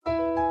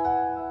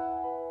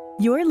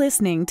You're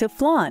listening to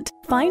Flaunt.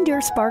 Find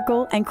your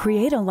sparkle and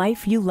create a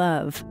life you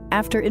love.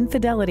 After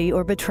infidelity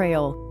or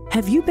betrayal,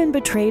 have you been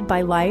betrayed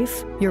by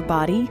life, your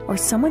body, or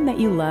someone that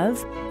you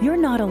love? You're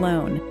not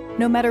alone.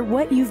 No matter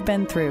what you've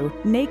been through,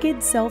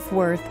 Naked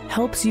Self-Worth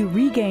helps you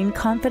regain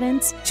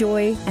confidence,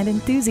 joy, and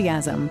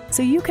enthusiasm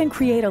so you can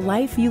create a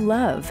life you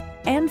love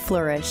and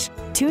flourish.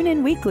 Tune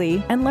in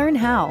weekly and learn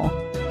how.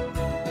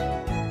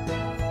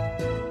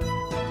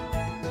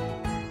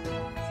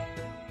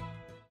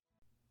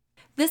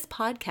 This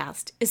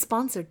podcast is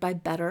sponsored by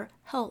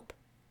BetterHelp.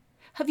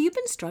 Have you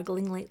been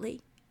struggling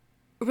lately?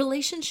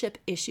 Relationship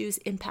issues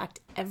impact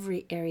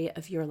every area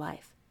of your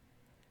life.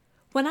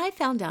 When I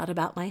found out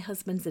about my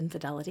husband's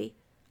infidelity,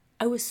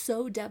 I was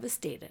so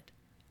devastated.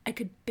 I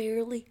could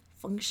barely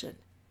function.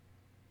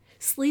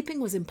 Sleeping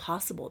was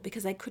impossible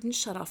because I couldn't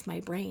shut off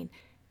my brain.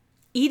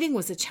 Eating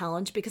was a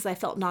challenge because I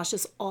felt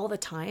nauseous all the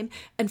time,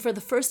 and for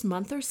the first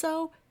month or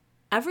so,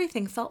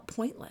 everything felt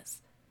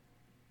pointless.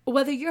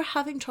 Whether you're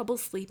having trouble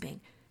sleeping,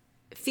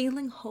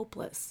 feeling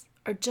hopeless,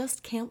 or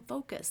just can't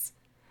focus,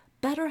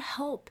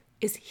 BetterHelp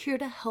is here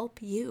to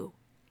help you.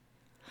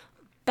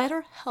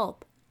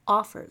 BetterHelp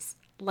offers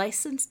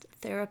licensed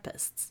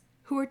therapists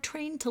who are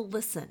trained to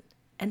listen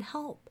and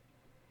help.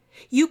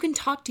 You can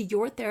talk to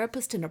your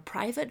therapist in a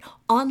private,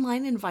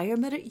 online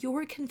environment at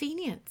your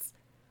convenience.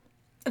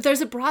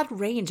 There's a broad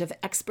range of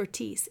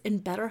expertise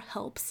in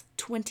BetterHelp's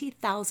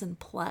 20,000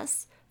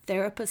 plus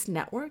therapist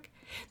network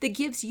that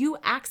gives you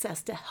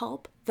access to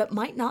help that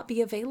might not be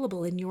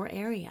available in your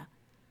area.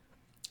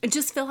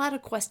 Just fill out a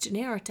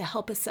questionnaire to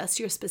help assess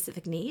your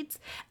specific needs,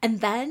 and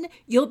then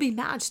you'll be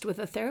matched with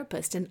a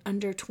therapist in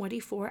under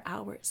 24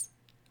 hours.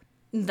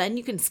 Then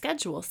you can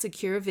schedule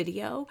secure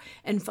video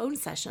and phone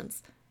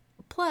sessions.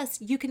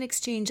 Plus, you can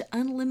exchange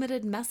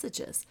unlimited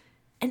messages,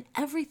 and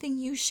everything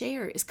you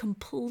share is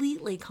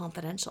completely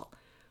confidential.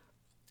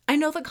 I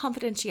know that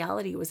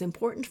confidentiality was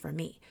important for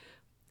me,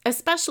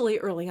 especially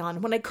early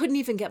on when I couldn't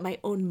even get my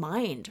own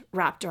mind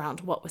wrapped around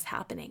what was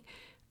happening.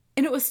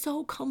 And it was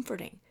so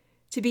comforting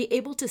to be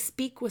able to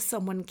speak with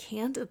someone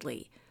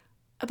candidly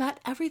about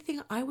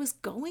everything I was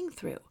going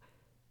through,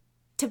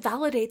 to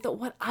validate that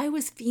what I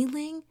was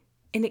feeling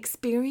and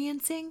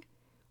experiencing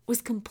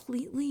was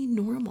completely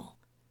normal.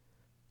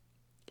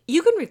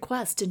 You can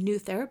request a new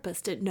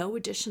therapist at no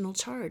additional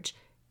charge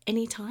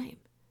anytime.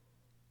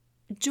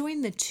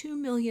 Join the 2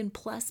 million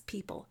plus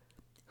people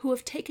who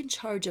have taken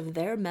charge of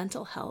their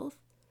mental health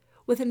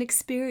with an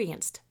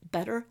experienced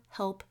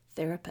BetterHelp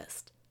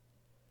therapist.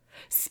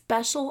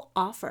 Special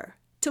offer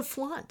to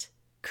Flaunt.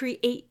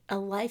 Create a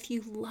life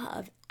you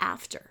love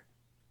after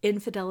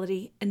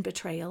infidelity and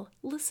betrayal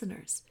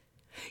listeners.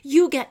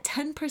 You get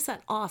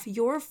 10% off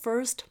your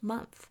first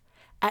month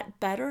at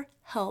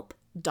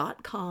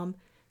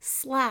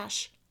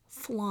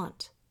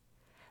betterhelp.com/flaunt.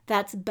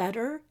 That's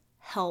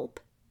BetterHelp,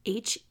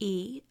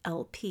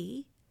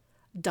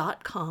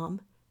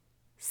 HELP.com/flaunt,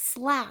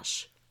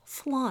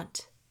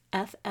 FLAUNT.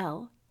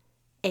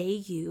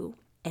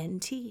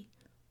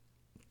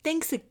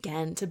 Thanks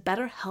again to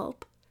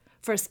BetterHelp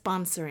for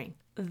sponsoring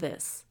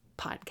this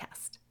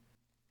podcast.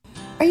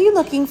 Are you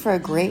looking for a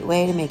great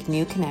way to make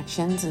new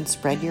connections and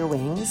spread your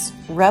wings?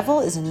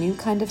 Revel is a new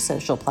kind of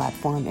social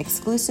platform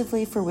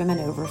exclusively for women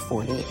over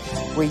 40,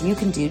 where you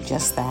can do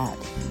just that.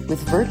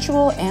 With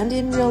virtual and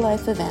in real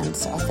life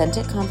events,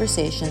 authentic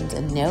conversations,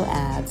 and no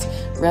ads,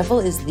 Revel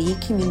is the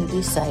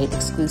community site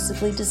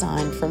exclusively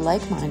designed for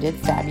like-minded,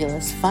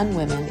 fabulous, fun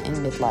women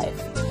in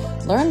midlife.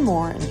 Learn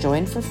more and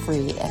join for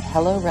free at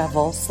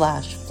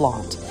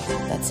HelloRevel/flaunt.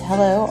 That's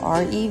hello,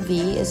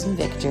 REV as in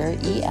Victor,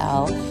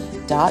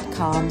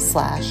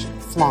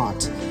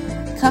 EL.com/flaunt.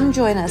 Come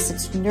join us.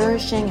 It's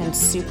nourishing and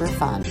super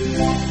fun.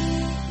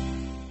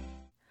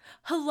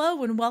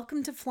 Hello and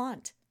welcome to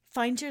Flaunt.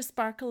 Find your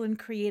sparkle and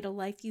create a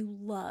life you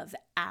love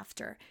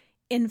after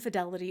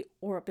infidelity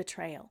or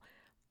betrayal.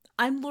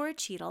 I'm Laura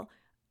Cheadle,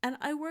 and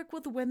I work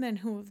with women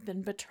who have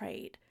been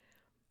betrayed.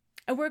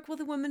 I work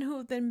with women who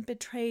have been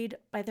betrayed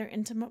by their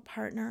intimate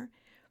partner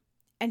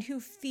and who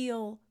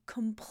feel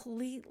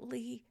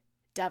completely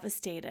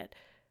devastated,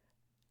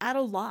 at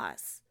a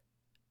loss,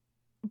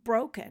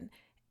 broken,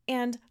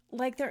 and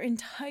like their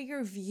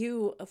entire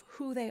view of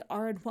who they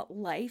are and what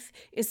life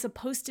is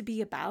supposed to be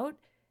about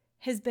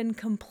has been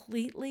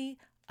completely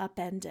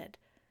upended.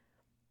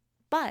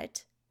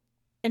 But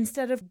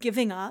instead of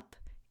giving up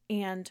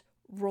and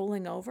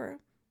rolling over,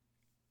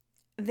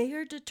 they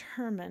are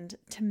determined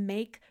to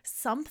make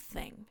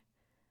something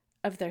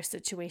of their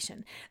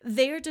situation.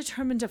 They are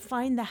determined to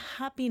find the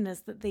happiness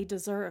that they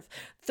deserve,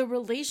 the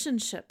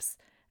relationships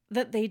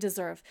that they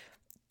deserve,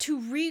 to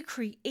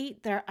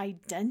recreate their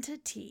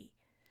identity,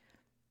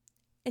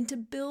 and to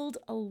build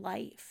a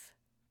life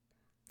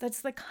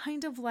that's the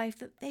kind of life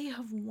that they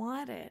have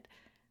wanted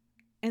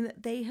and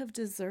that they have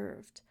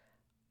deserved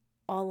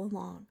all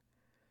along.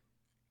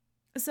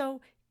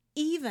 So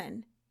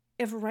even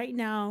if right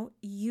now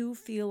you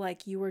feel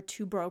like you are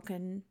too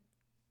broken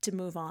to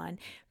move on,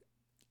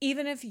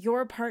 even if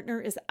your partner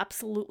is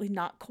absolutely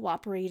not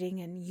cooperating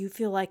and you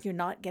feel like you're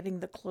not getting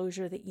the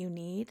closure that you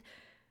need,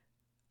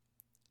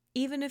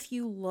 even if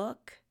you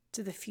look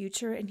to the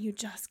future and you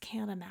just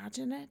can't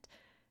imagine it,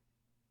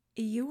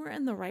 you are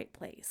in the right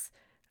place.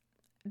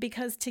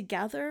 Because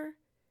together,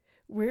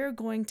 we're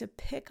going to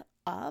pick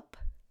up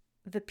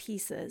the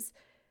pieces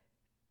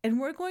and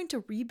we're going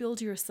to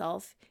rebuild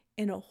yourself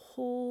in a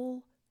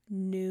whole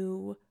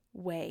new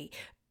way,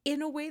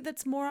 in a way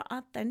that's more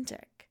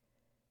authentic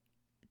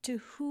to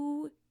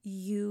who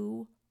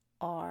you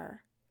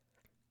are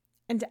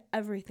and to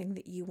everything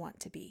that you want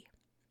to be.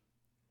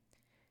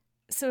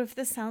 So if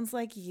this sounds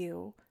like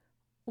you,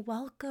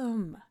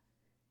 welcome.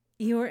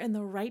 You're in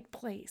the right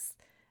place,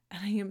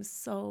 and I am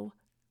so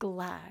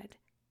glad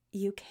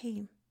you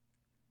came.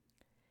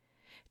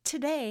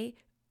 Today,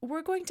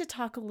 we're going to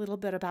talk a little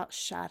bit about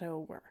shadow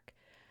work.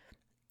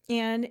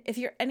 And if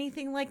you're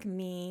anything like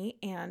me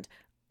and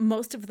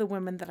most of the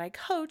women that I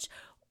coach,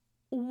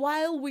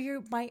 while we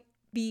might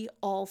be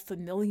all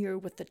familiar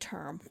with the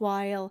term,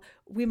 while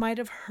we might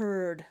have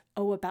heard,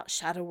 about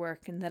shadow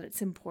work and that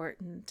it's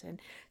important and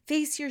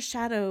face your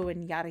shadow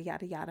and yada,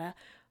 yada, yada,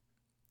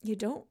 you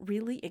don't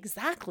really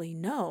exactly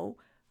know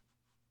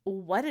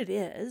what it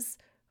is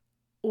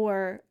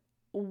or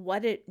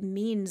what it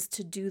means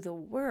to do the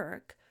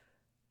work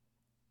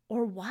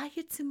or why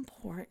it's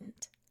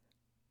important.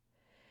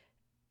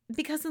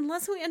 Because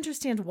unless we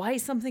understand why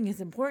something is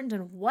important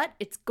and what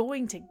it's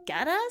going to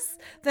get us,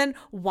 then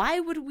why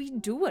would we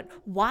do it?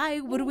 Why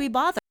would we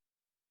bother?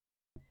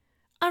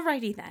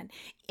 Alrighty then.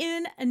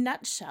 In a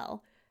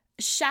nutshell,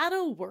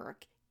 shadow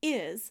work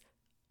is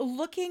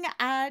looking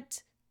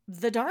at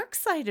the dark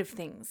side of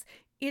things.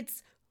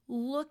 It's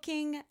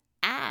looking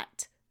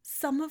at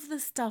some of the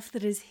stuff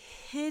that is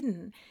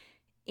hidden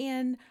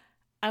in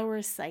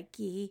our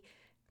psyche,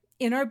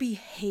 in our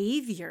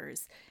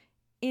behaviors,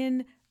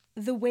 in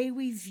the way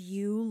we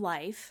view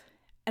life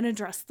and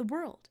address the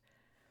world.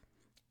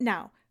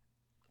 Now,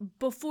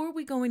 before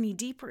we go any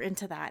deeper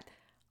into that,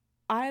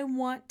 I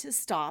want to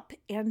stop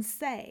and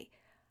say,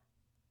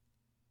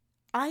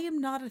 I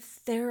am not a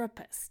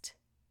therapist.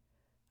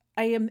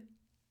 I am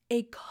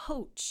a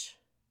coach.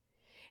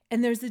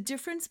 And there's a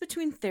difference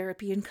between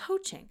therapy and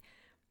coaching.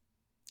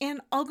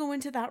 And I'll go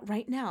into that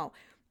right now.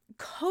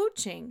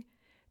 Coaching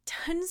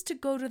tends to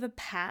go to the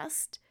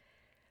past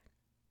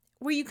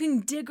where you can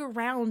dig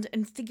around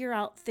and figure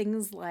out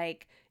things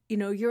like,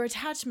 your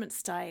attachment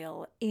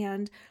style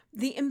and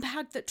the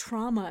impact that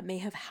trauma may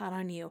have had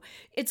on you.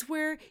 It's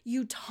where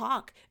you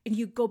talk and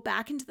you go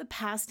back into the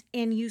past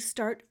and you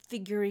start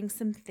figuring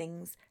some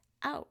things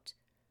out.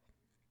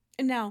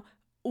 Now,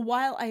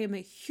 while I am a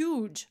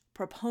huge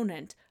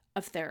proponent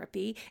of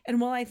therapy,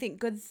 and while I think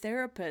good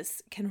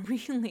therapists can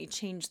really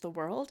change the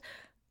world,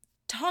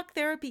 talk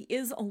therapy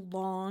is a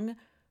long,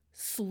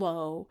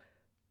 slow,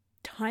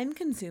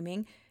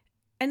 time-consuming,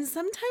 and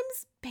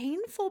sometimes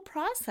painful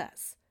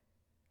process.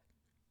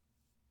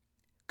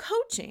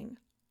 Coaching,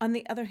 on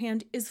the other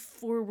hand, is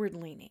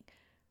forward-leaning.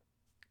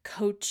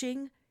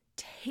 Coaching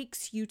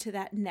takes you to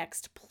that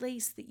next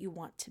place that you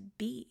want to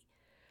be.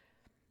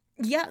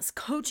 Yes,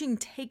 coaching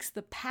takes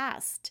the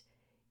past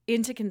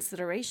into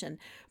consideration,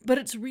 but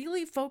it's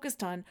really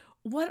focused on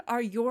what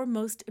are your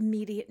most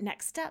immediate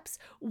next steps?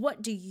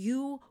 What do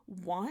you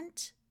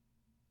want?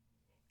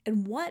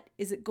 And what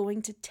is it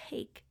going to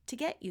take to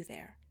get you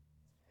there?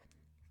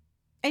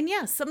 And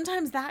yes,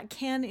 sometimes that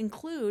can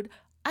include,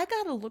 I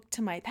got to look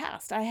to my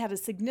past. I had a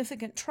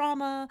significant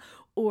trauma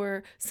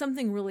or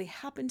something really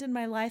happened in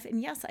my life. And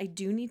yes, I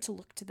do need to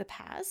look to the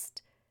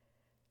past.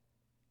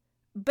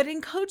 But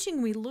in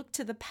coaching, we look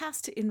to the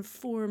past to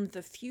inform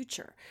the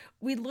future.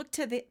 We look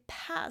to the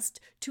past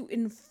to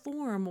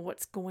inform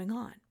what's going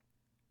on.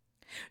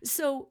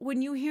 So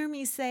when you hear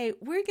me say,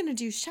 we're going to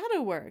do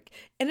shadow work,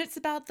 and it's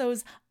about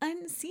those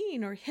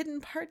unseen or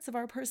hidden parts of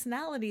our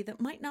personality that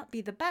might not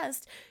be the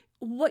best,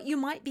 what you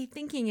might be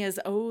thinking is,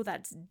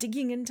 that's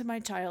digging into my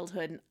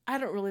childhood, and I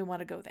don't really want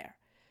to go there.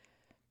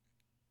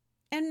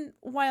 And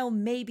while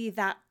maybe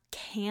that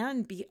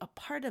can be a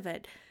part of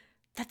it,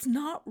 that's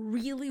not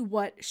really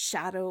what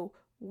shadow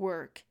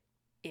work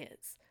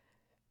is.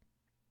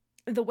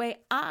 The way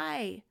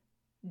I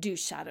do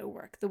shadow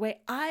work, the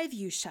way I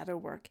view shadow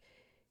work,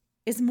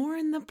 is more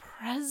in the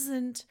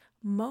present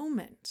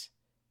moment.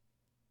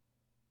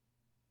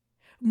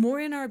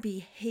 More in our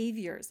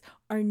behaviors,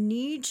 our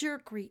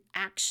knee-jerk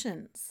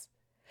reactions,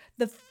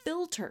 the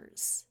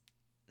filters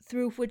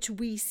through which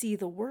we see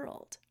the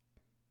world.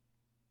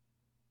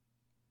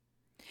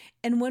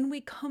 And when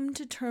we come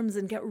to terms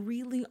and get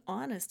really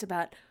honest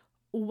about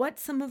what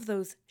some of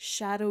those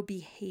shadow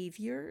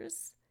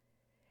behaviors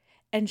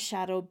and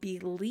shadow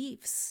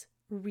beliefs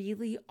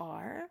really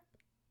are,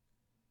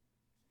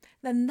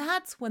 then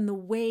that's when the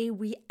way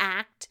we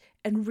act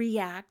and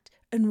react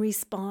and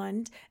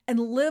respond and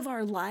live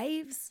our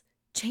lives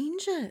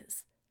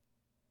changes.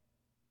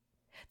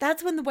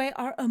 That's when the way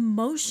our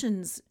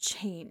emotions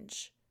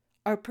change,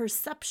 our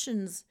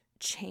perceptions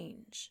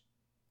change.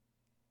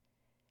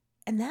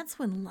 And that's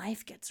when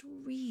life gets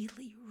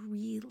really,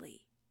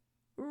 really,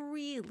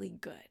 really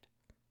good.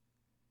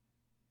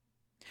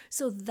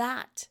 So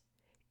that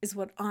is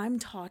what I'm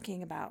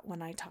talking about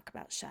when I talk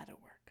about shadow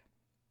work.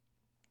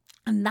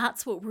 And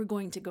that's what we're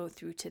going to go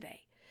through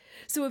today.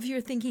 So if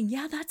you're thinking,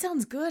 yeah, that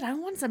sounds good, I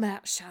want some of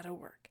that shadow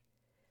work.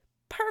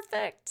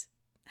 Perfect.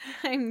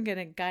 I'm going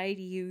to guide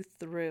you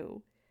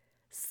through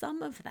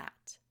some of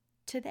that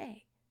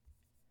today.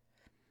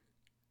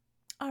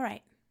 All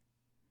right.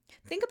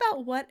 Think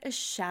about what a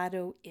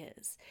shadow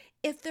is.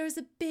 If there's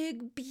a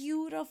big,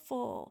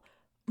 beautiful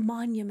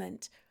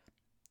monument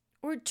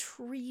or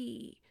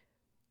tree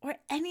or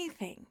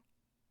anything,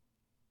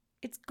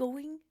 it's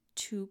going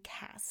to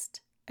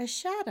cast a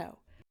shadow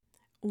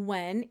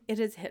when it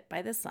is hit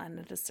by the sun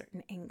at a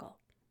certain angle.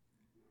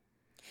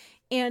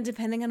 And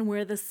depending on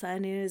where the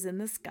sun is in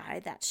the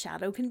sky, that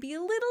shadow can be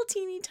a little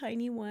teeny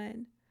tiny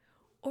one,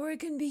 or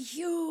it can be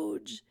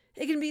huge.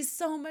 It can be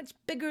so much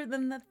bigger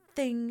than the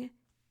thing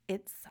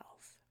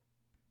itself.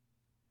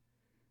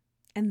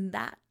 And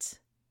that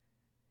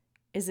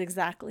is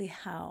exactly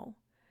how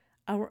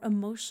our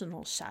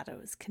emotional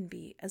shadows can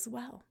be as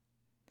well.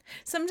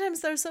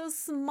 Sometimes they're so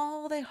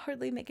small, they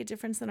hardly make a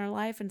difference in our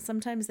life. And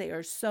sometimes they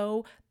are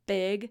so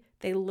big,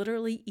 they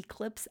literally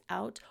eclipse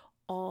out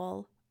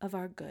all of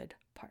our good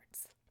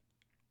parts.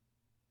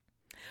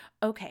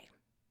 Okay,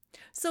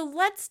 so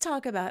let's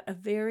talk about a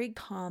very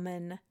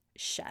common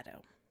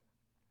shadow.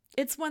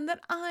 It's one that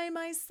I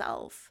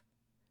myself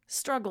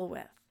struggle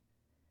with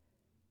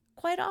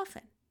quite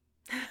often,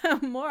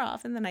 more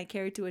often than I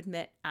care to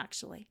admit,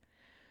 actually.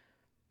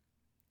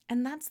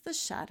 And that's the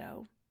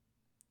shadow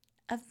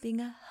of being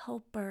a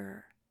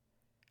helper,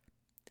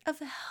 of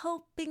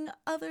helping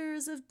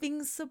others, of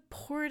being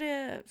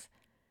supportive.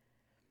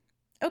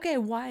 Okay,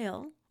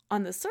 while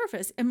on the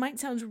surface, it might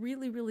sound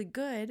really, really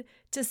good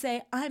to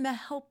say, I'm a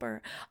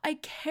helper. I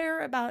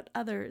care about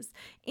others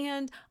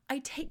and I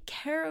take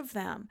care of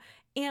them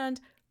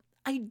and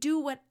I do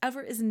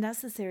whatever is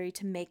necessary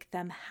to make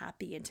them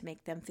happy and to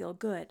make them feel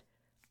good.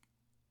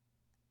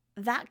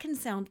 That can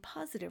sound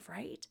positive,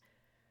 right?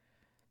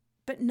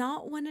 But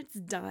not when it's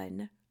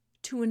done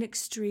to an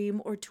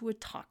extreme or to a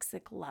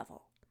toxic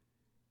level.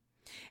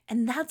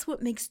 And that's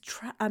what makes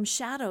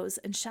shadows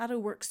and shadow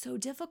work so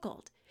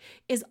difficult,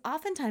 is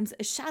oftentimes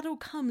a shadow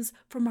comes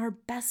from our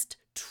best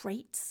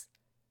traits,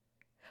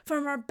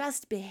 from our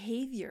best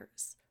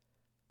behaviors,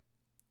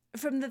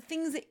 from the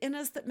things in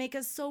us that make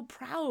us so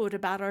proud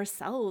about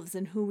ourselves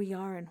and who we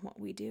are and what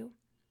we do.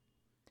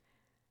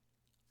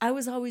 I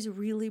was always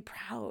really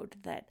proud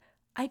that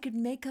I could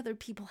make other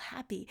people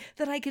happy,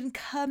 that I could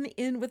come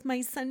in with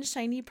my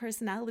sunshiny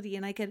personality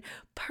and I could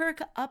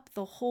perk up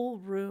the whole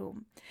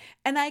room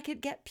and I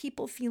could get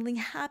people feeling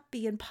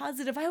happy and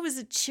positive. I was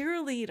a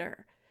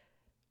cheerleader.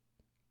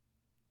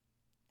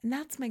 And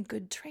that's my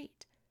good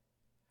trait.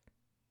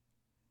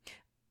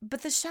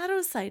 But the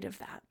shadow side of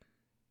that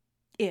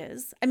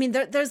is,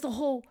 there's the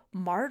whole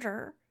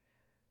martyr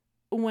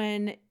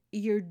when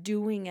you're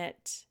doing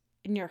it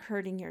and you're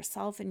hurting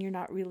yourself and you're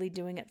not really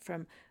doing it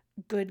from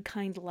good,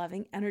 kind,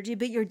 loving energy,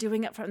 but you're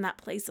doing it from that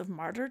place of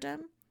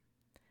martyrdom.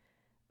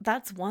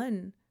 That's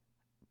one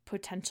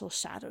potential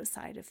shadow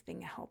side of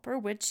being a helper,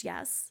 which,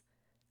 yes,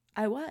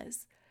 I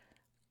was.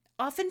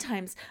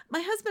 Oftentimes,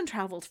 my husband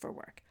traveled for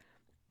work.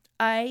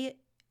 I'm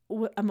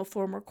a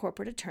former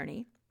corporate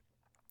attorney,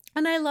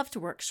 and I left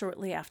work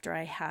shortly after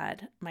I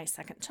had my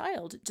second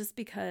child, just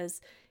because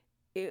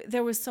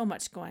there was so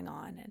much going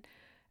on. And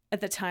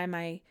at the time,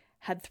 I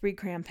had 3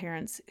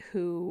 grandparents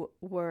who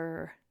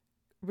were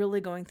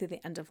really going through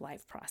the end of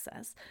life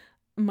process.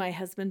 My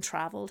husband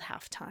traveled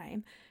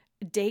half-time.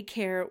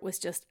 Daycare was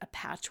just a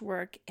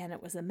patchwork and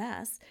it was a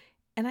mess.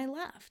 And I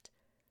left.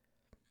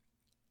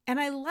 And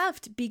I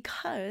left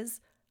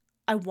because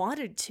I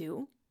wanted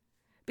to,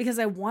 because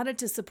I wanted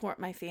to support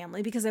my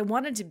family, because I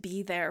wanted to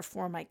be there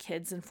for my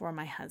kids and for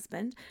my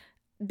husband,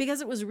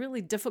 because it was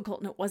really difficult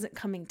and it wasn't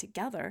coming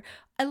together.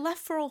 I left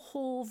for a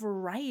whole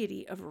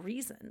variety of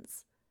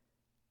reasons.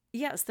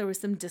 Yes, there was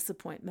some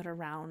disappointment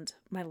around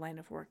my line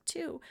of work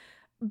too,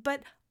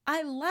 but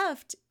I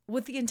left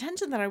with the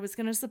intention that I was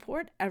going to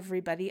support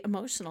everybody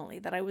emotionally,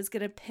 that I was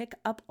going to pick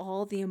up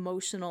all the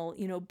emotional,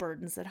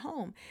 burdens at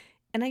home.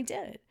 And I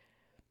did.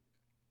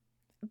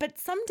 But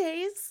some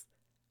days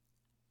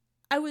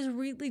I was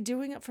really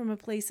doing it from a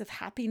place of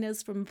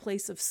happiness, from a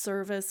place of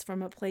service,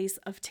 from a place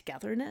of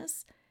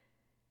togetherness.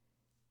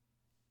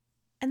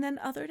 And then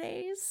other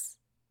days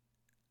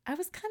I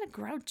was kind of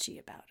grouchy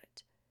about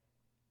it.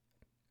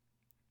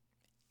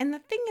 And the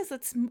thing is,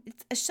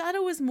 a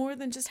shadow is more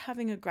than just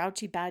having a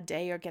grouchy bad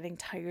day or getting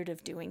tired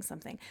of doing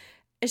something.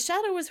 A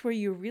shadow is where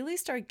you really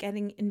start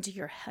getting into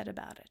your head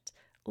about it.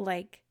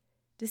 Like,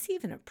 does he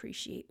even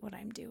appreciate what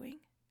I'm doing?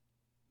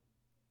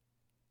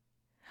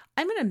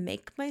 I'm going to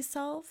make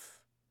myself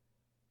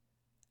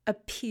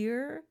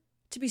appear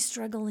to be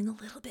struggling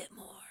a little bit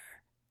more,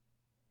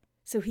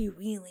 so he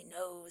really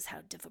knows how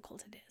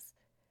difficult it is.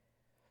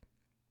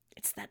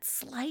 It's that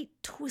slight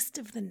twist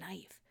of the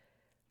knife.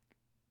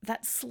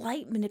 That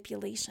slight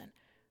manipulation.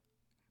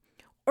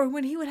 Or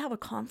when he would have a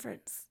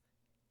conference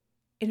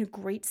in a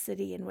great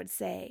city and would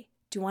say,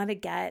 do you want to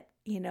get,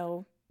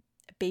 a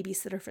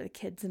babysitter for the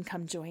kids and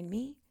come join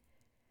me?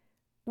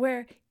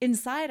 Where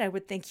inside I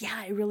would think, yeah,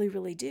 I really,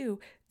 really do.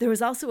 There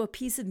was also a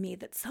piece of me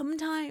that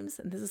sometimes,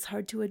 and this is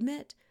hard to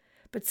admit,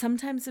 but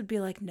sometimes it'd be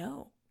like,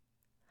 no,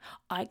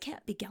 I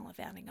can't be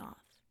gallivanting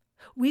off.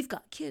 We've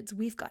got kids,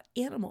 we've got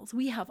animals,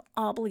 we have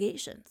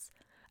obligations.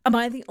 Am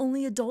I the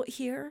only adult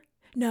here?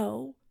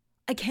 No,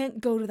 I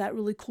can't go to that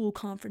really cool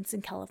conference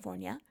in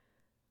California.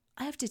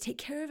 I have to take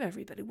care of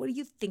everybody. What are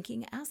you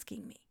thinking,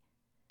 asking me?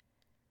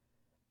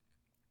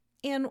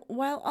 And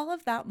while all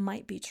of that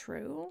might be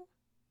true,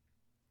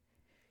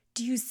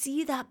 do you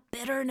see that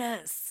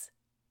bitterness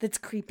that's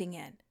creeping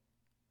in?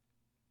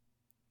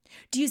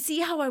 Do you see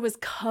how I was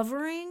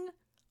covering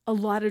a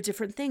lot of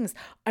different things?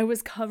 I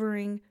was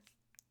covering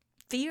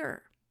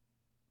fear.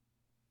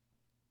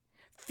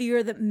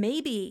 Fear that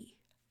maybe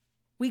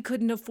we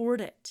couldn't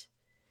afford it.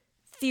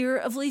 Fear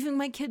of leaving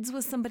my kids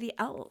with somebody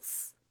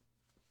else.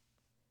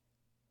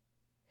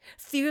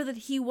 Fear that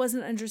he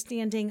wasn't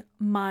understanding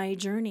my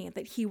journey,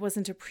 that he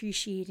wasn't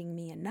appreciating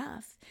me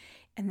enough.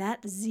 And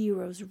that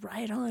zeroes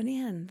right on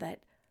in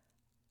that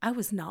I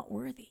was not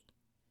worthy.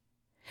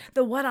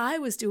 That what I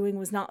was doing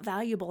was not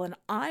valuable, and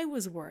I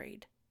was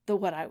worried that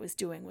what I was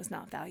doing was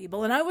not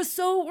valuable. And I was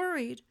so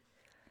worried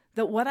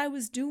that what I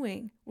was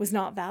doing was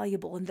not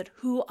valuable and that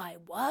who I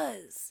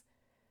was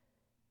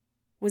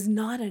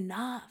not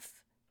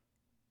enough.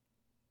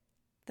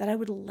 That I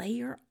would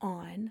layer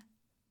on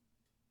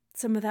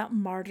some of that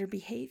martyr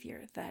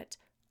behavior, that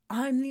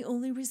I'm the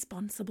only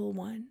responsible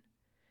one.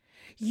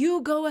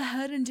 You go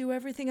ahead and do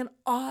everything, and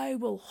I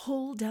will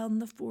hold down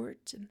the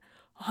fort, and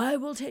I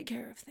will take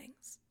care of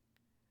things.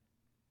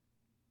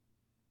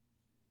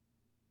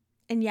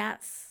 And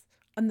yes,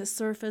 on the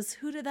surface,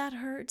 who did that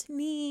hurt?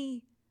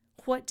 Me.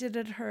 What did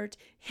it hurt?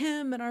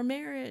 Him and our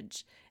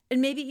marriage,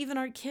 and maybe even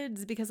our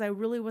kids, because I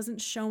really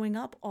wasn't showing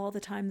up all the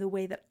time the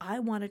way that I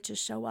wanted to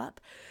show up.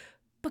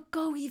 But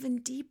go even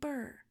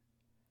deeper.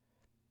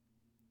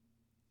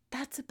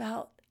 That's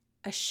about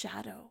a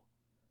shadow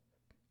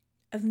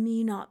of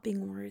me not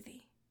being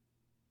worthy.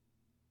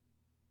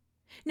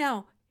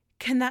 Now,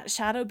 can that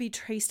shadow be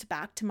traced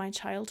back to my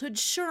childhood?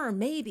 Sure,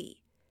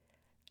 maybe.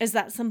 Is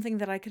that something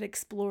that I could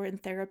explore in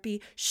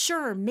therapy?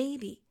 Sure,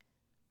 maybe.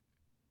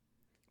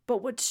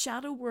 But what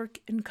shadow work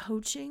and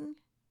coaching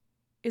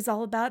is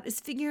all about is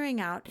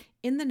figuring out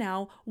in the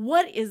now,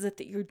 what is it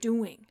that you're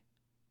doing?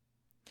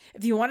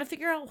 If you want to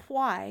figure out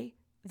why,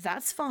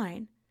 that's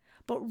fine.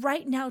 But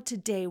right now,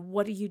 today,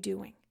 what are you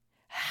doing?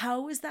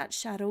 How is that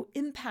shadow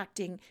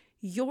impacting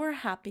your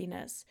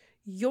happiness,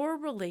 your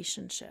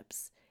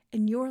relationships,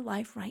 and your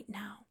life right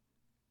now?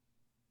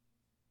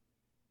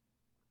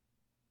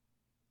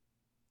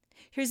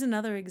 Here's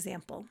another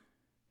example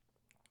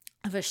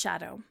of a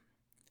shadow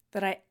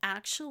that I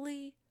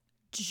actually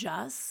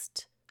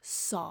just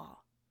saw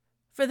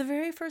for the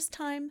very first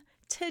time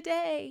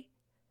today.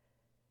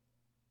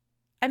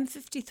 I'm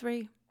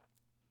 53.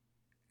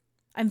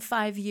 I'm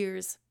 5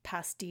 years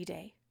past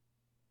D-Day,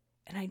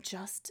 and I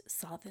just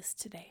saw this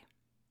today.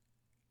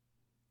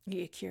 Are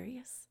you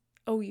curious?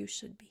 Oh, you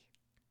should be.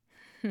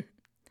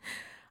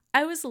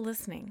 I was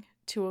listening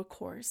to a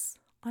course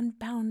on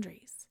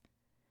boundaries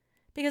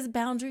because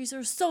boundaries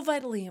are so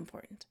vitally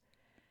important.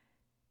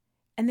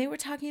 And they were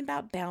talking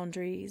about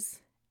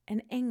boundaries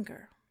and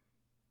anger.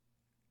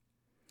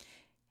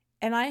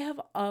 And I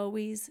have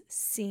always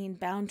seen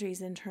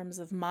boundaries in terms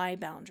of my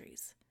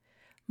boundaries.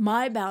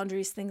 My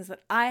boundaries, things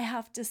that I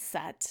have to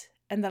set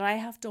and that I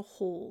have to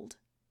hold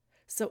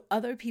so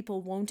other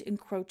people won't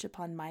encroach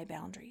upon my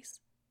boundaries.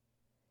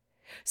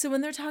 So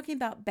when they're talking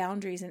about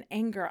boundaries and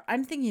anger,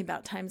 I'm thinking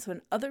about times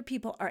when other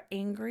people are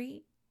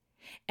angry,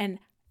 and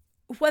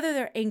whether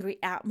they're angry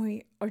at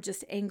me or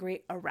just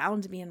angry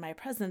around me in my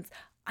presence,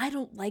 I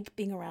don't like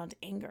being around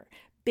anger.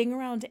 Being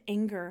around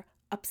anger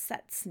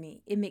upsets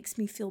me. It makes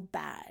me feel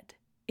bad.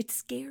 It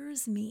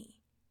scares me.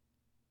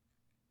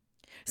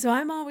 So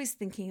I'm always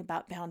thinking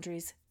about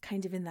boundaries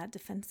kind of in that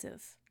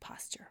defensive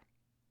posture.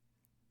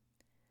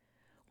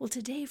 Well,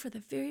 today, for the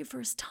very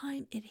first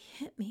time, it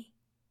hit me.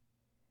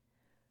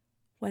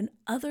 When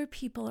other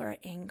people are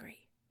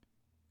angry,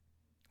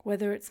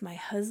 whether it's my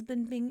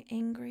husband being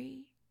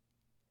angry,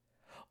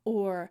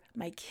 or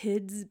my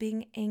kids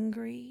being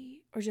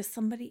angry, or just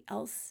somebody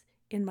else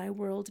in my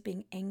world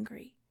being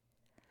angry,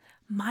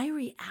 my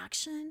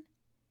reaction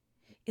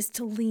is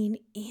to lean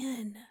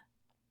in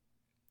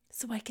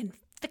so I can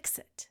fix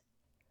it,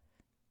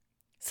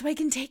 so I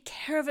can take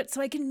care of it,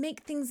 so I can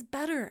make things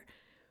better.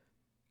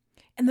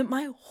 And that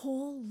my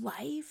whole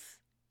life,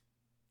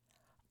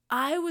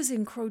 I was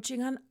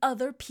encroaching on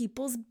other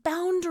people's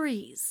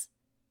boundaries.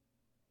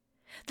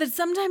 That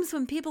sometimes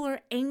when people are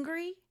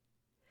angry,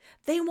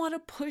 they want to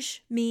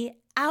push me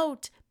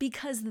out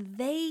because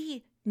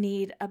they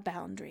need a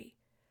boundary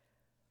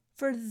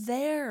for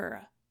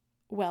their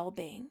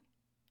well-being.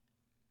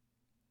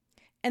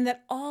 And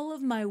that all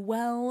of my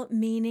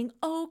well-meaning,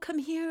 oh, come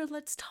here,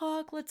 let's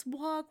talk, let's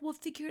walk, we'll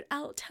figure it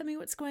out, tell me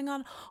what's going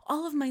on,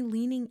 all of my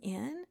leaning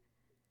in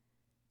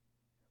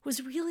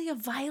was really a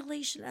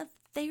violation of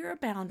their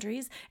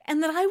boundaries,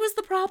 and that I was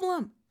the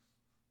problem.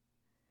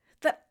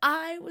 That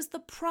I was the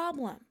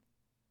problem.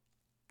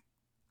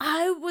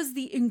 I was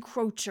the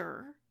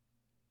encroacher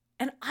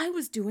and I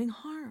was doing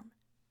harm.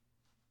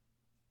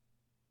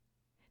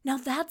 Now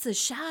that's a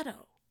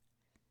shadow.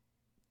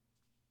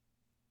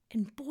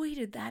 And boy,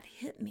 did that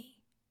hit me.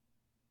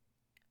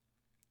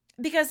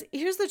 Because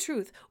here's the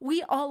truth.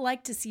 We all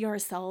like to see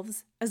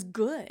ourselves as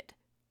good,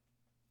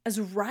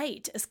 as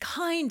right, as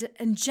kind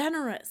and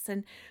generous,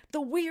 and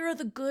that we are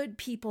the good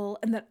people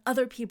and that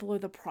other people are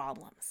the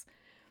problems.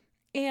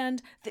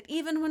 And that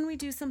even when we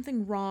do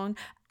something wrong,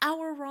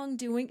 our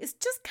wrongdoing is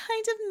just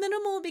kind of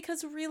minimal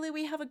because really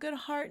we have a good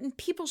heart and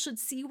people should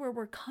see where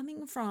we're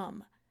coming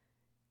from.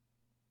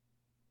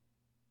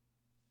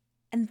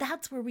 And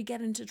that's where we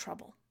get into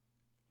trouble.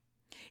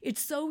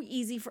 It's so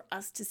easy for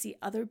us to see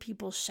other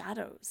people's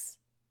shadows.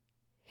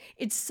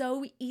 It's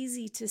so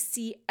easy to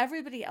see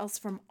everybody else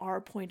from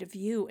our point of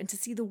view and to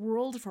see the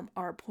world from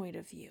our point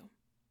of view.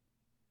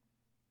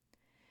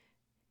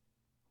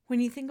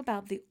 When you think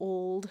about the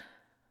old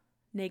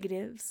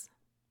negatives,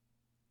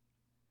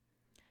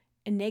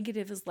 a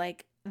negative is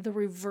like the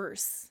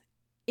reverse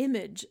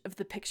image of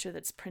the picture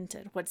that's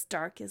printed. What's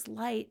dark is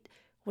light,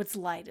 what's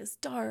light is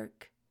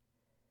dark.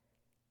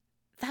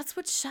 That's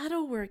what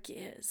shadow work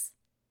is.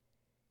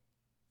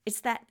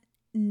 It's that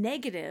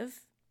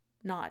negative,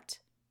 not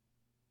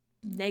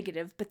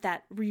negative, but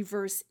that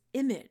reverse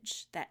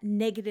image, that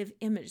negative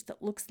image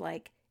that looks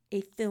like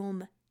a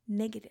film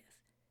negative.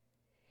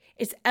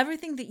 It's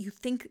everything that you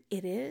think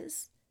it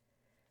is,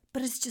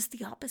 but it's just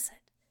the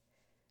opposite.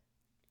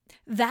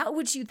 That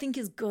which you think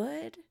is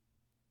good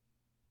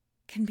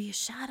can be a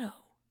shadow.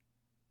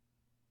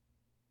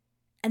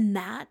 And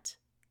that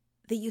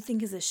you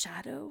think is a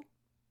shadow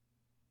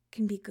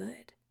can be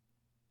good.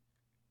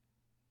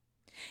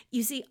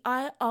 You see,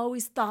 I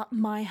always thought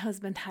my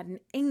husband had an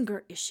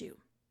anger issue.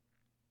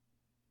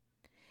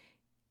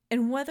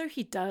 And whether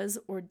he does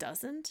or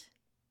doesn't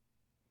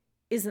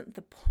isn't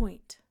the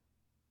point.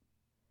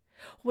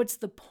 What's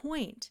the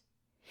point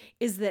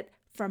is that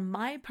from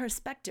my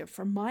perspective,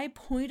 from my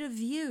point of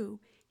view,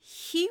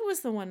 he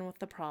was the one with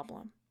the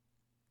problem.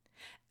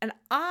 And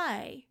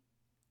I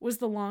was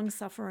the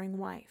long-suffering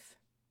wife.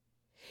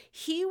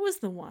 He was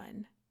the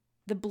one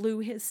that blew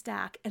his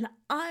stack, and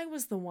I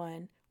was the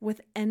one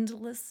with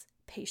endless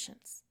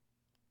patience.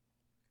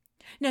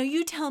 Now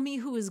you tell me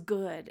who is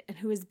good and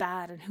who is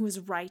bad and who is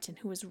right and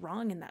who is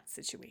wrong in that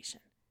situation.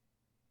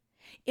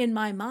 In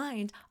my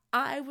mind,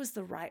 I was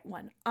the right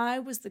one. I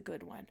was the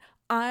good one.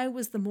 I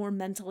was the more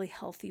mentally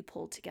healthy,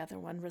 pulled together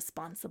one,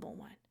 responsible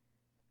one.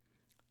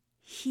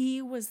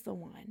 He was the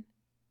one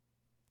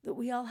that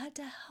we all had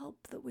to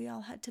help, that we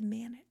all had to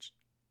manage.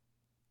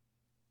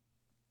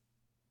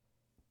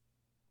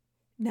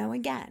 Now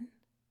again,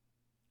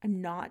 I'm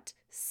not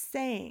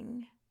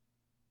saying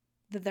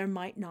that there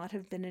might not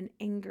have been an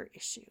anger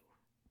issue.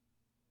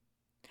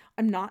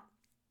 I'm not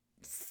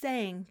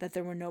saying that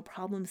there were no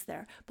problems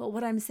there. But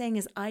what I'm saying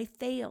is I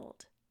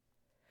failed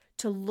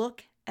to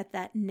look at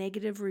that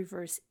negative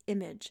reverse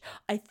image.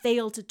 I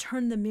failed to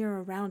turn the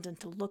mirror around and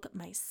to look at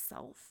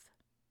myself.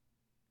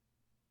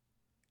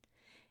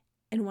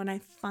 And when I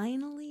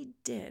finally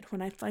did,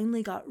 when I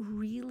finally got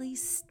really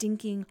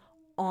stinking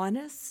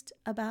honest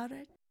about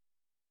it,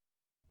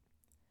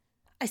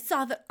 I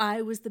saw that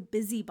I was the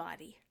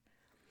busybody.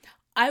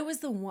 I was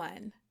the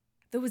one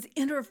that was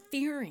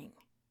interfering.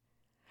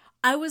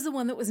 I was the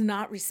one that was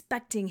not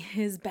respecting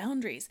his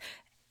boundaries.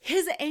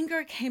 His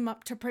anger came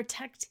up to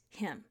protect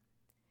him.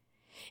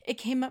 It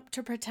came up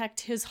to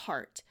protect his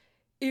heart.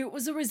 It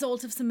was a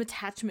result of some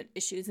attachment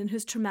issues in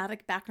his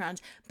traumatic background,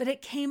 but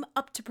it came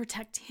up to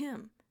protect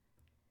him.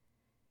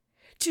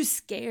 To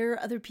scare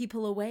other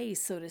people away,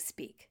 so to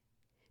speak,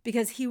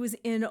 because he was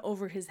in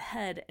over his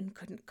head and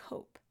couldn't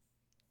cope.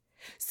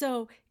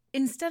 So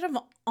instead of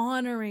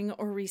honoring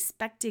or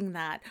respecting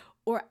that,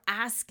 or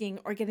asking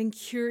or getting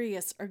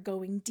curious or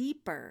going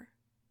deeper,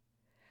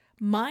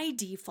 my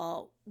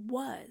default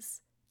was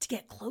to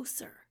get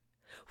closer.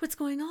 What's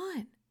going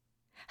on?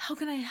 How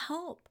can I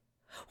help?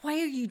 Why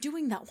are you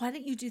doing that? Why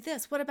don't you do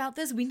this? What about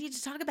this? We need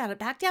to talk about it.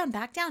 Back down,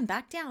 back down,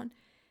 back down.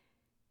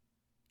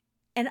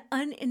 And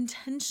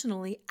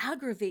unintentionally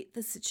aggravate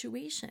the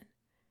situation.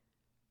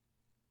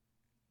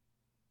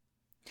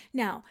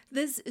 Now,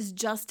 this is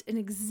just an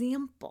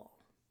example.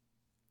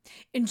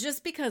 And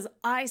just because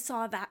I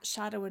saw that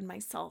shadow in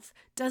myself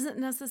doesn't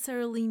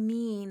necessarily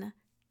mean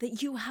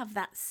that you have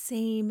that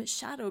same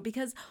shadow,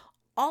 because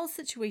all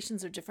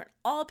situations are different.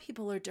 All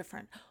people are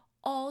different.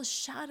 All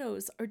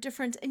shadows are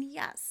different. And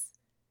yes,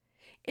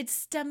 it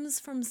stems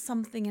from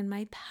something in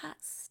my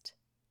past.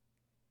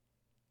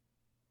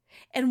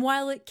 And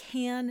while it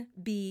can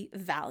be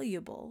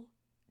valuable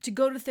to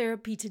go to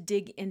therapy to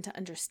dig in to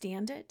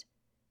understand it,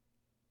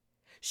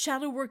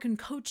 shadow work and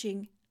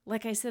coaching,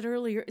 like I said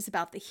earlier, is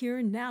about the here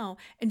and now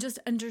and just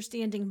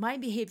understanding my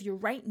behavior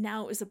right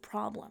now is a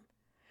problem.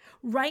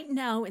 Right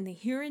now, in the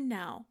here and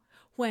now,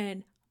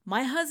 when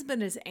my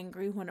husband is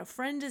angry, when a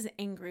friend is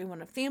angry,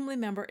 when a family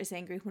member is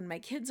angry, when my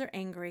kids are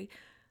angry,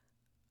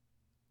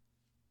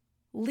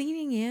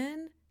 leaning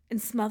in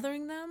and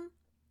smothering them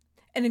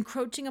and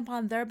encroaching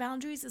upon their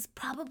boundaries is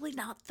probably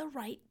not the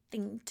right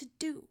thing to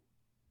do.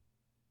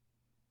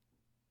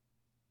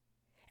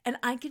 And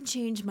I can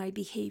change my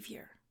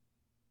behavior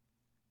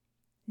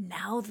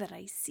now that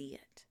I see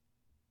it.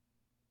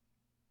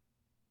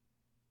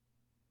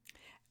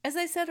 As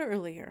I said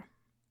earlier,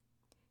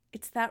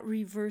 it's that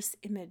reverse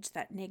image,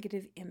 that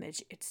negative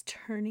image. It's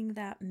turning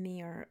that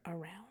mirror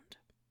around.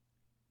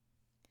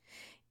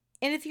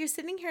 And if you're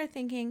sitting here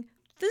thinking,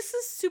 this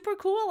is super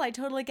cool, I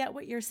totally get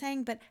what you're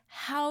saying, but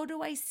how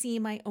do I see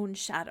my own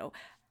shadow?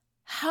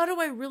 How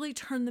do I really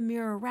turn the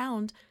mirror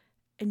around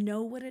and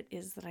know what it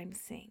is that I'm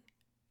seeing?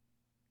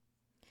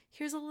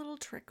 Here's a little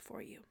trick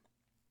for you.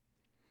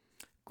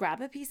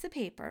 Grab a piece of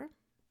paper.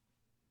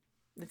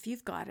 If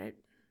you've got it,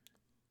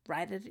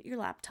 write it at your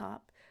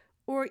laptop,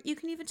 or you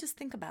can even just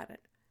think about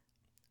it.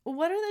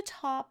 What are the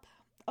top,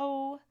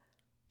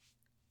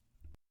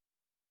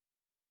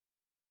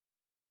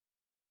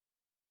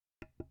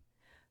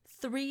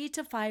 3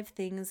 to 5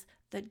 things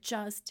that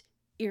just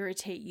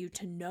irritate you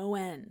to no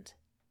end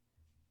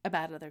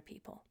about other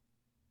people?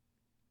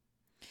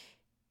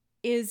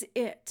 Is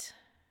it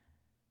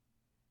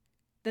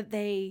that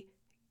they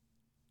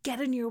get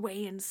in your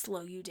way and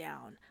slow you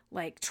down,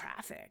 like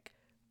traffic?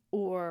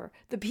 Or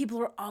the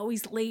people are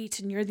always late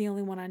and you're the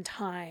only one on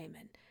time,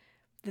 and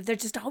that they're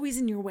just always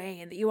in your way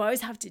and that you always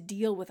have to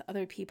deal with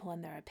other people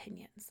and their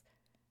opinions?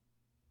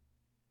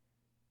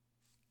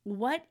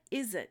 What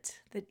is it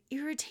that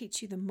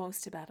irritates you the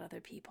most about other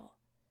people?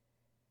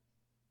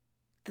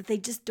 That they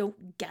just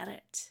don't get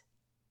it?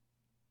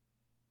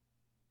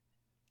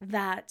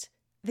 That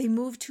they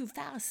move too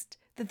fast?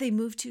 That they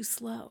move too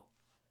slow?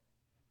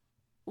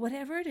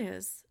 Whatever it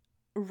is,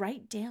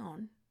 write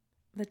down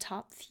the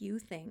top few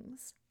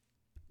things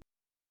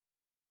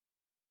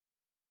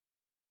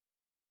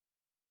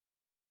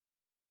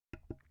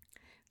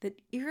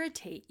that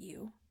irritate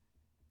you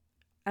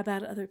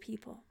about other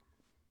people.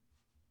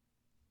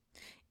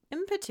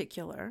 In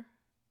particular,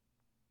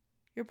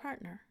 your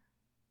partner.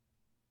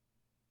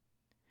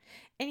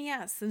 And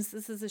yes, since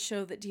this is a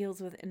show that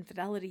deals with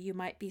infidelity, you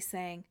might be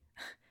saying,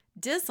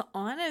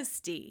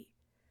 dishonesty,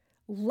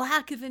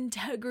 lack of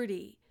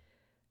integrity,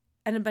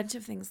 and a bunch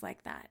of things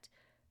like that.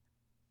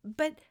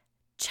 But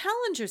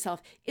challenge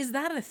yourself. Is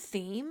that a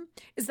theme?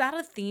 Is that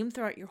a theme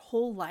throughout your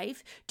whole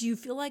life? Do you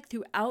feel like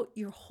throughout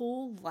your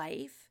whole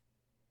life,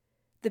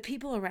 the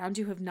people around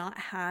you have not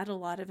had a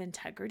lot of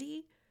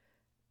integrity?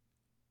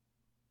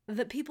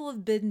 That people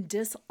have been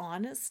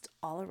dishonest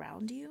all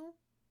around you?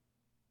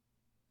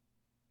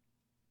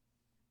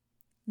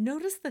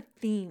 Notice the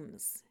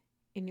themes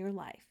in your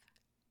life.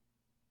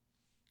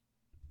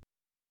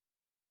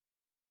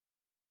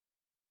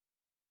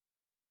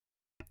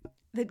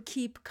 That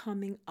keep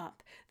coming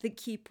up, that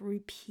keep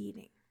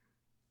repeating.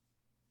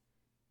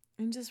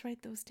 And just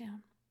write those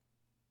down.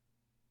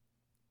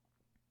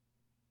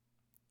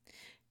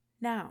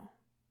 Now,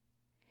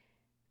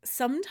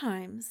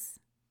 sometimes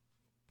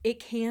it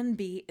can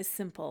be as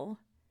simple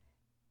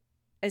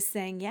as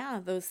saying, yeah,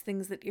 those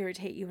things that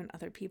irritate you and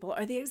other people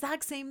are the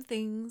exact same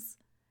things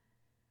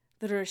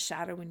that are a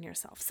shadow in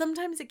yourself.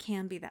 Sometimes it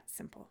can be that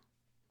simple.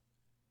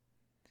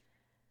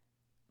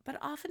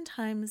 But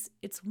oftentimes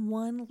it's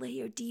one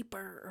layer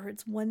deeper, or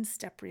it's one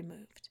step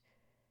removed.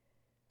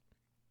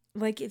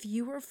 Like if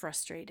you were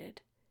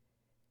frustrated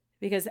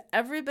because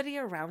everybody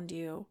around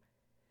you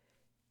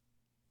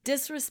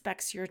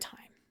disrespects your time.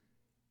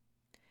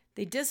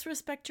 They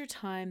disrespect your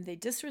time. They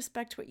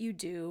disrespect what you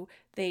do.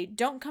 They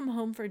don't come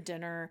home for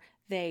dinner.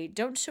 They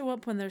don't show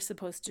up when they're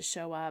supposed to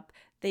show up.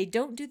 They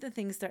don't do the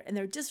things and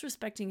they're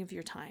disrespecting of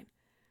your time.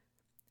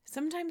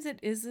 Sometimes it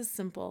is as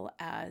simple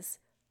as,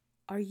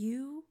 are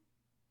you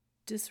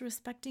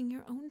disrespecting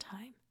your own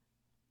time?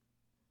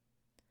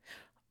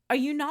 Are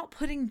you not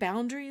putting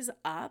boundaries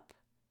up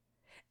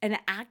and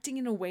acting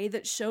in a way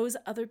that shows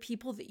other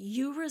people that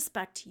you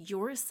respect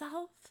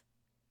yourself?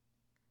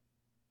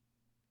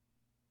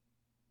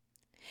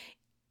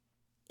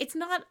 It's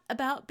not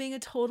about being a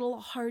total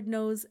hard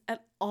nose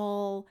at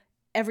all,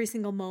 every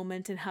single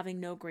moment, and having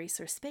no grace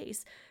or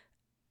space.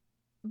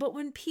 But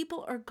when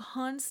people are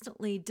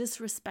constantly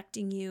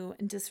disrespecting you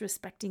and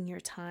disrespecting your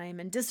time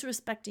and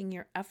disrespecting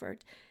your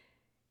effort,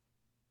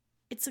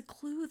 it's a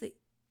clue that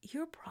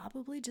you're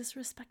probably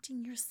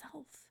disrespecting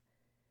yourself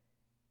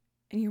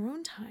and your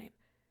own time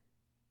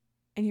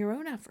and your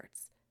own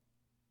efforts.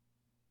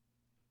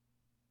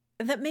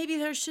 That maybe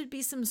there should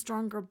be some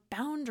stronger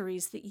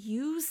boundaries that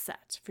you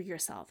set for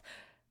yourself.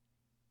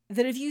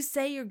 That if you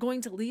say you're going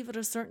to leave at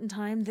a certain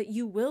time, that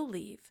you will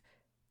leave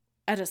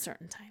at a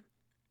certain time.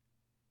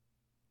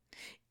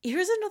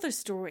 Here's another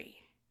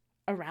story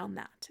around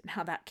that and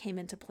how that came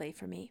into play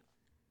for me.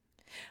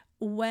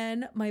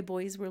 When my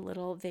boys were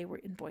little, they were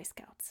in Boy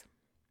Scouts.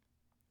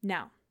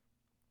 Now,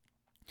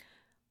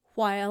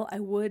 while I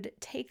would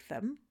take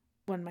them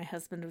when my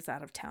husband was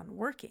out of town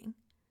working,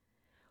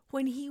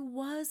 when he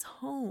was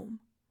home,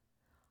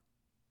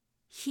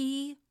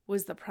 he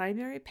was the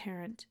primary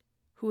parent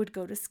who would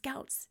go to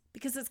Scouts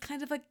because it's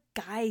kind of a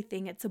guy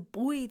thing, it's a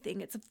boy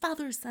thing, it's a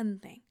father-son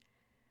thing.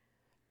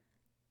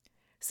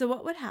 So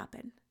what would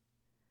happen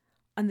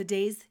on the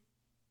days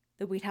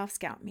that we'd have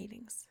scout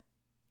meetings.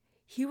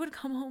 He would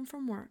come home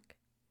from work,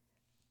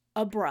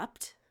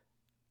 abrupt,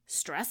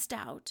 stressed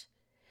out,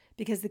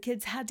 because the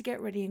kids had to get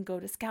ready and go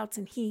to scouts,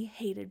 and he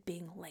hated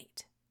being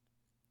late.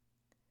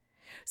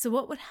 So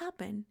what would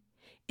happen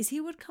is he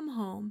would come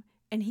home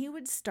and he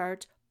would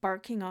start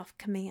barking off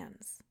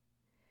commands.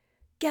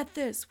 Get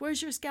this,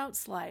 where's your scout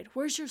slide?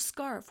 Where's your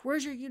scarf?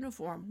 Where's your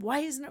uniform? Why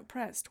isn't it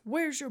pressed?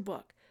 Where's your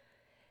book?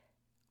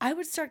 I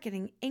would start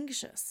getting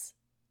anxious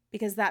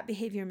because that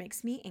behavior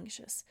makes me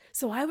anxious.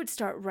 So I would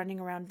start running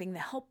around being the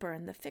helper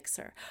and the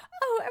fixer.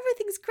 Oh,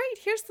 everything's great.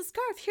 Here's the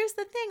scarf. Here's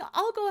the thing.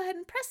 I'll go ahead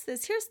and press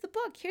this. Here's the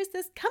book. Here's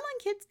this. Come on,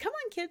 kids. Come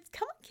on, kids.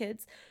 Come on,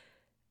 kids.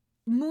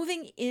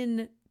 Moving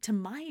into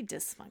my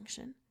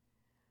dysfunction.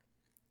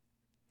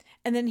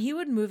 And then he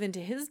would move into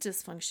his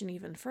dysfunction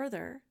even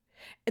further.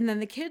 And then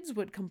the kids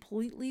would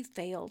completely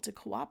fail to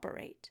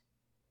cooperate.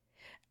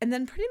 And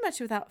then pretty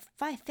much without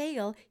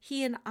fail,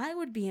 he and I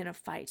would be in a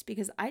fight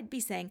because I'd be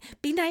saying,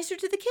 be nicer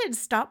to the kids.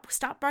 Stop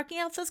barking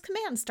out those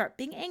commands. Start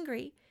being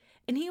angry.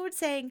 And he would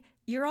say,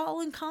 you're all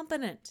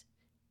incompetent.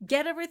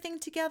 Get everything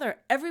together.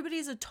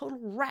 Everybody's a total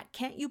wreck.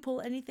 Can't you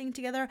pull anything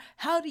together?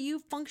 How do you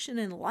function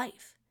in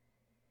life?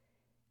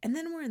 And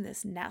then we're in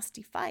this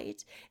nasty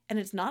fight, and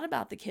it's not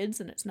about the kids,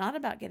 and it's not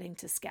about getting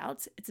to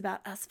scouts. It's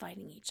about us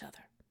fighting each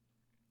other.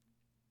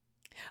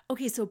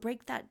 Okay, so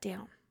break that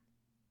down.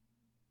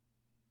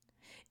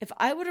 If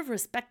I would have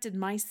respected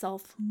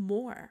myself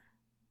more,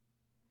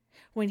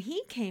 when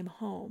he came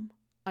home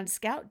on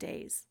scout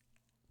days,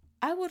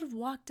 I would have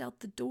walked out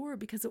the door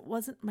because it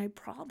wasn't my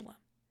problem.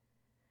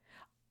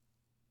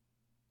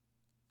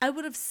 I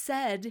would have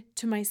said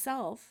to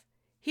myself,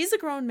 he's a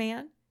grown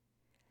man.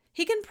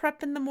 He can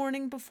prep in the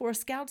morning before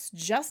scouts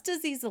just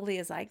as easily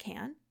as I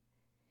can.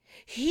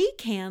 He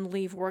can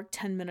leave work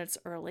 10 minutes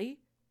early.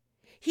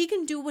 He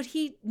can do what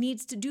he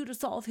needs to do to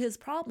solve his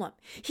problem.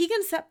 He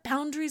can set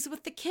boundaries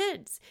with the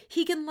kids.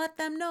 He can let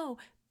them know,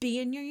 be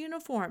in your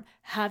uniform,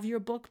 have your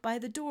book by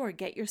the door,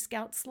 get your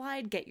scout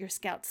slide, get your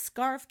scout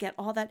scarf, get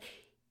all that.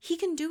 He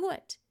can do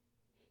it.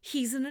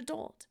 He's an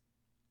adult.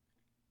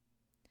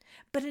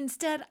 But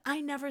instead,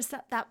 I never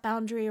set that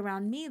boundary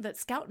around me that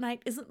scout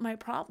night isn't my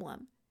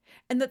problem.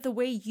 And that the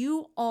way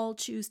you all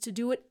choose to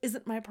do it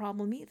isn't my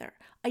problem either.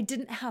 I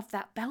didn't have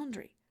that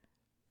boundary.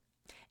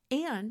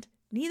 And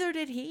neither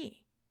did he.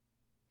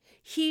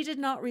 He did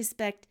not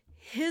respect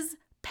his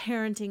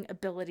parenting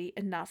ability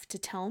enough to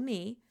tell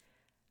me,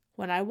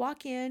 when I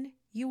walk in,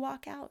 you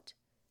walk out.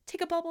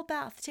 Take a bubble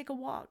bath, take a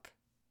walk,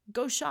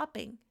 go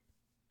shopping,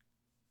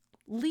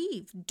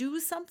 leave, do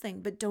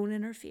something, but don't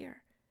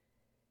interfere.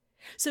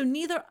 So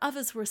neither of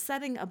us were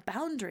setting a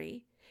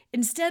boundary.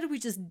 Instead, we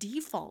just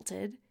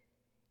defaulted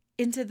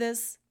into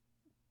this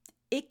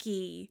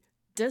icky,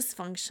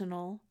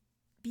 dysfunctional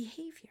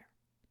behavior.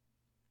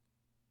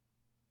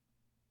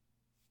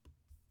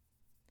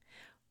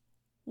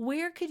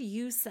 Where could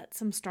you set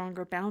some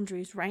stronger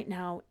boundaries right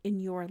now in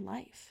your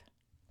life?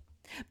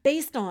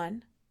 Based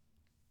on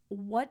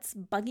what's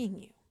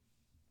bugging you.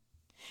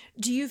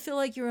 Do you feel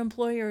like your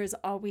employer is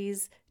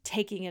always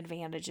taking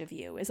advantage of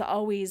you, is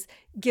always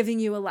giving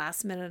you a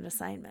last-minute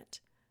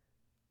assignment?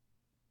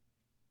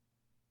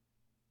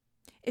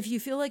 If you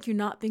feel like you're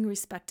not being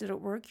respected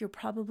at work, you're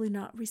probably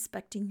not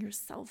respecting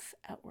yourself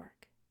at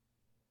work.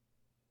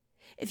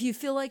 If you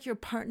feel like your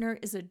partner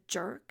is a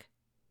jerk,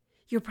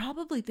 you're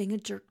probably being a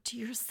jerk to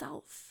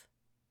yourself.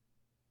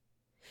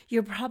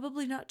 You're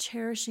probably not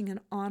cherishing and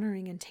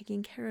honoring and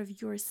taking care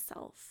of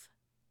yourself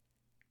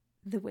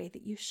the way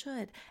that you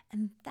should.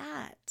 And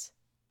that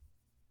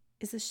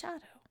is a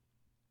shadow.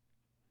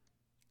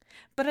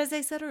 But as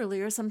I said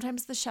earlier,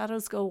 sometimes the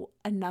shadows go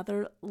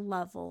another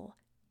level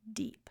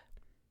deep.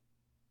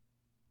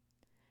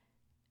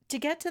 To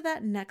get to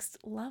that next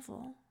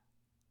level,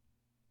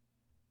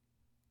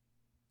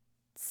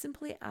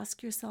 simply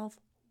ask yourself,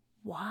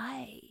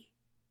 why?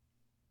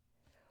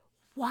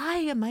 Why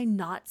am I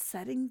not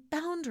setting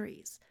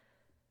boundaries?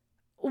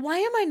 Why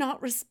am I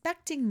not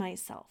respecting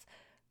myself?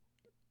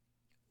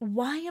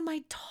 Why am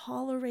I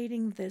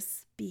tolerating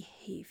this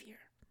behavior?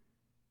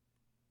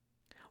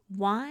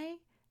 Why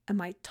am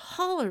I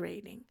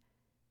tolerating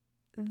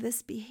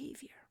this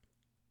behavior?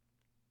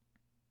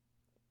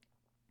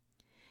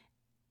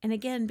 And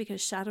again,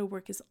 because shadow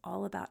work is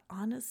all about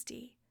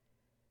honesty,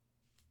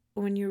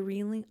 when you're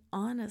really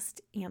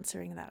honest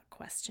answering that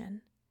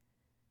question,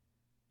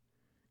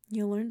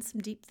 you'll learn some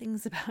deep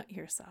things about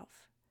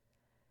yourself.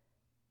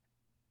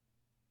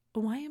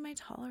 Why am I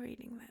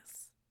tolerating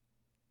this?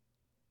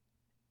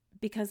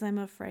 Because I'm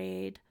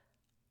afraid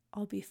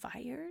I'll be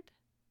fired?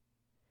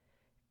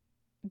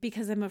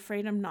 Because I'm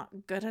afraid I'm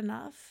not good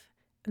enough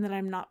and that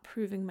I'm not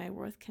proving my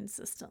worth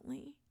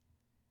consistently?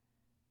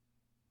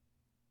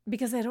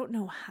 Because I don't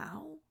know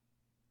how?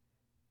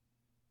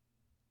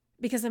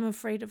 Because I'm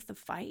afraid of the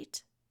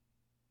fight?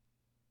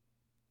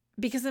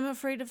 Because I'm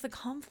afraid of the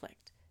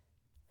conflict?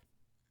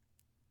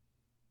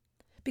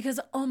 Because,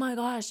 oh my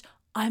gosh,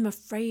 I'm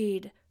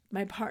afraid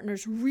my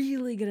partner's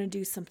really going to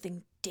do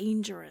something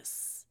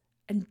dangerous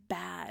and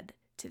bad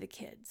to the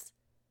kids.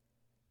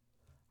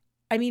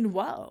 I mean,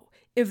 whoa,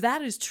 If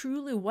that is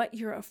truly what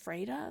you're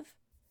afraid of,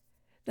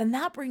 then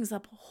that brings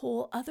up a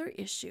whole other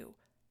issue.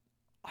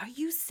 Are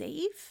you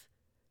safe?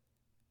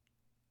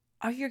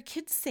 Are your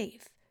kids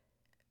safe?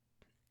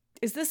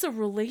 Is this a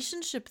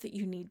relationship that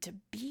you need to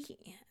be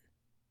in?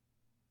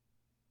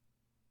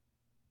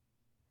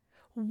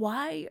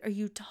 Why are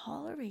you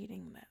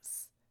tolerating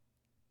this?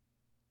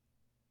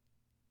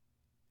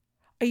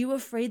 Are you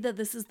afraid that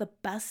this is the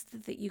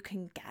best that you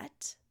can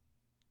get?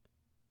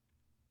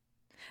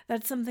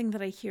 That's something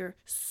that I hear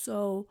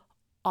so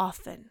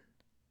often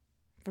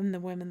from the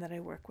women that I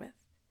work with.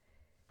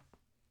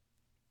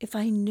 If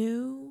I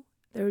knew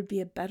there would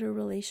be a better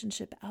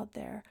relationship out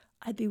there,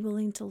 I'd be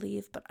willing to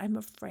leave, but I'm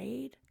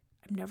afraid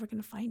I'm never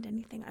going to find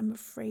anything. I'm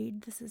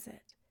afraid this is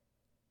it.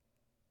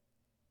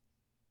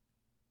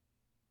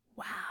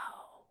 Wow.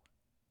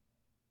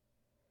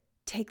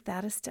 Take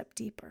that a step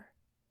deeper.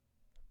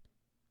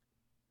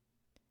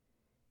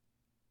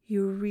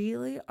 You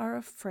really are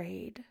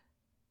afraid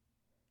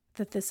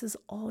that this is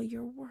all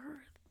you're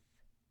worth.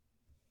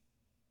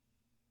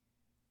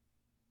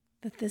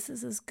 That this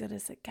is as good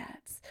as it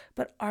gets.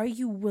 But are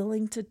you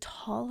willing to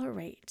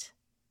tolerate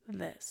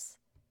this?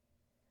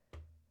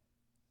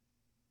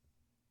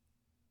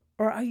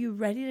 Or are you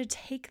ready to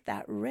take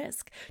that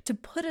risk, to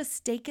put a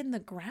stake in the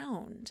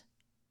ground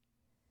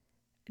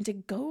and to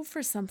go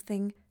for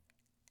something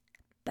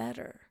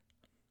better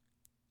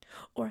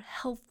or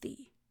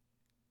healthy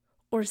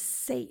or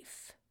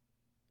safe?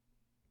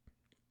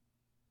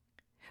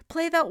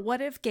 Play that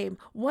what if game.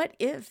 What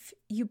if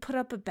you put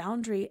up a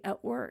boundary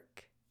at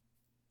work?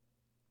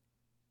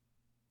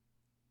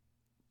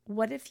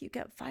 What if you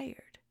get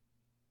fired?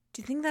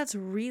 Do you think that's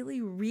really,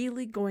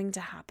 really going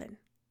to happen?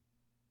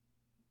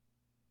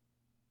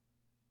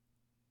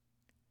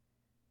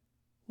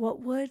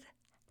 What would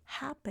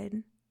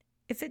happen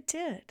if it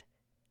did?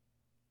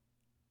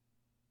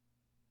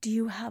 Do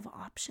you have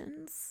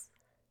options?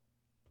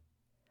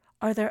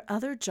 Are there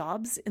other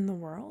jobs in the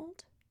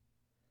world?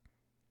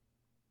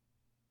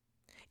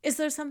 Is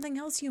there something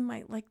else you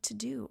might like to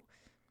do?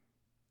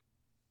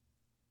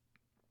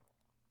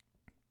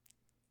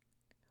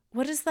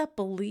 What is that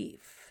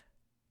belief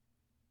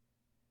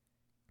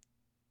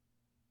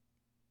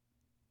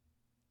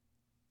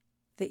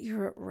that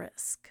you're at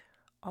risk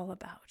all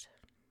about?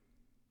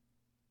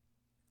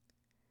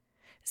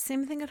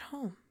 Same thing at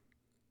home.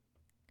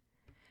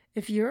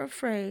 If you're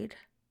afraid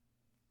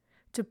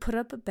to put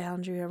up a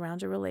boundary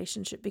around a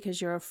relationship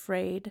because you're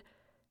afraid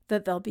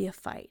that there'll be a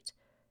fight,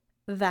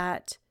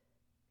 that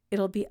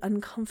it'll be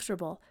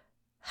uncomfortable,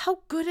 how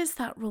good is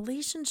that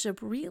relationship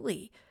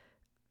really?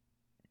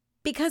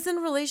 Because in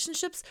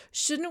relationships,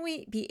 shouldn't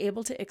we be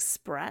able to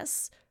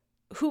express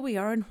who we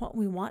are and what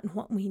we want and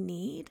what we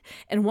need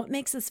and what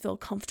makes us feel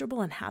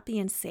comfortable and happy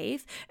and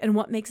safe and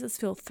what makes us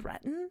feel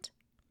threatened?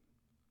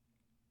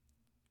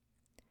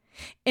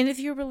 And if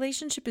your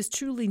relationship is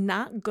truly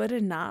not good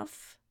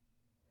enough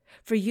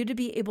for you to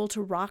be able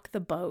to rock the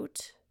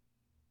boat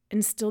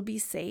and still be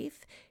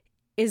safe,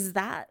 is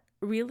that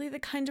really the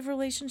kind of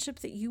relationship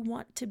that you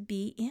want to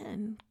be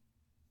in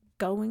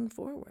going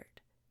forward?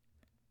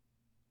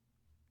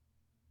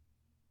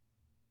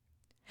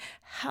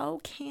 How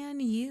can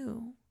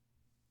you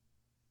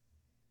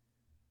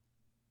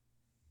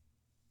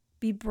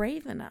be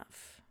brave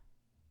enough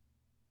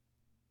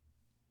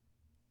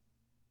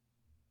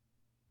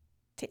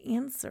to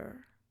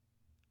answer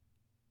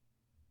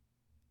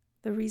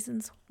the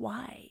reasons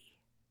why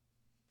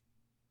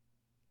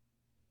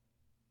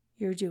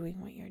you're doing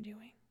what you're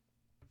doing?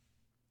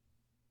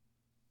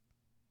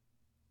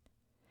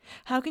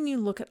 How can you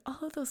look at all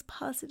of those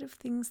positive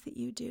things that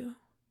you do?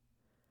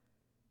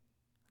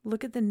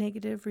 Look at the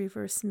negative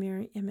reverse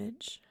mirror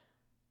image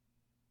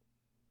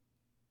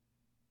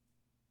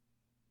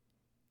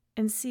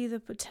and see the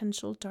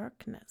potential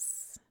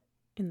darkness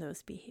in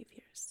those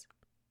behaviors.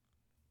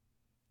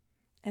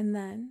 And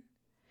then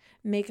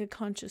make a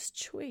conscious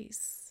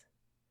choice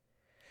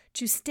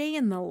to stay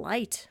in the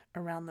light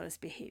around those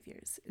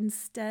behaviors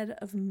instead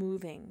of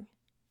moving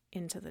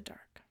into the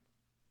dark.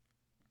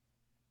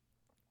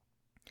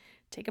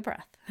 Take a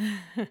breath.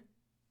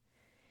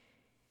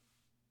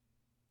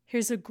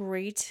 Here's a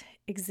great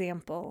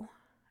example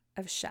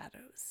of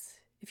shadows.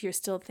 If you're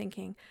still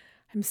thinking,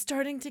 I'm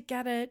starting to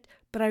get it,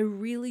 but I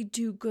really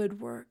do good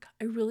work.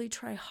 I really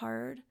try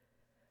hard.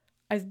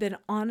 I've been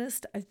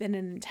honest. I've been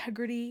in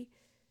integrity.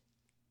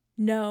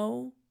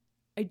 No,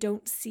 I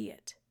don't see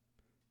it.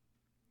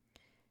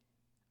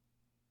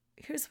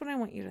 Here's what I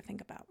want you to think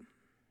about.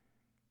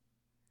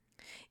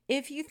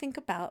 If you think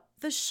about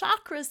the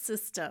chakra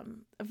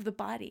system of the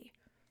body,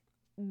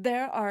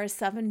 there are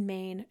 7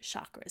 main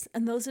chakras,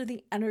 and those are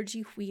the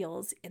energy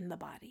wheels in the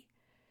body.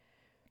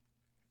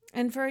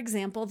 And for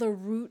example, the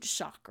root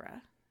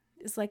chakra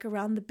is like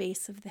around the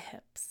base of the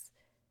hips.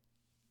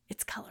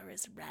 Its color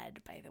is red,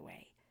 by the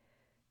way.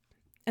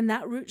 And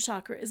that root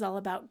chakra is all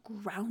about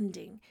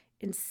grounding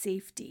in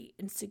safety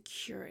and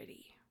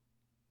security.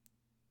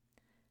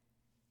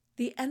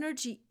 The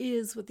energy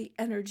is what the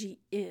energy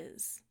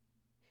is.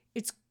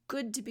 It's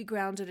good to be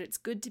grounded. It's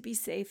good to be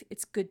safe.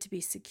 It's good to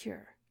be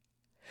secure.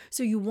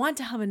 So you want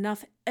to have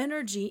enough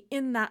energy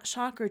in that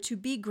chakra to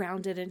be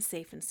grounded and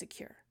safe and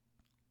secure.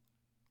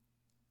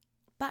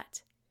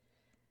 But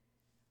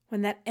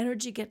when that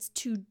energy gets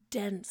too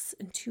dense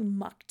and too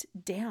mucked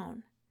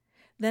down,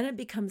 then it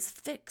becomes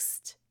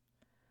fixed.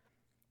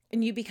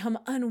 And you become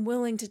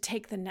unwilling to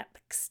take the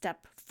next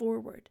step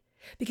forward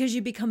because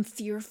you become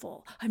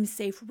fearful. I'm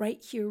safe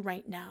right here,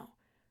 right now.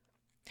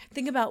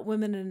 Think about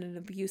women in an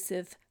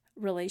abusive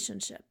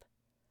relationship.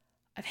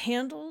 I've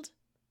handled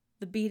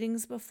the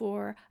beatings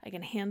before. I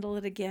can handle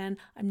it again.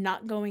 I'm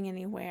not going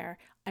anywhere.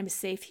 I'm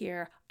safe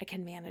here. I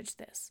can manage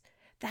this.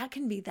 That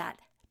can be that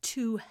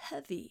too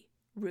heavy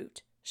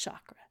root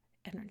chakra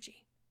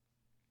energy.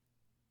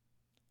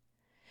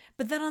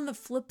 But then on the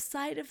flip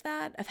side of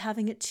that, of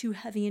having it too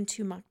heavy and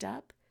too mucked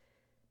up,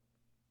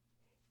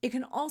 it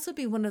can also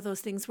be one of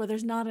those things where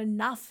there's not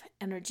enough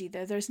energy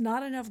there. There's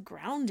not enough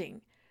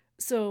grounding.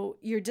 So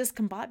you're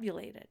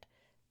discombobulated.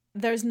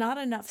 There's not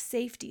enough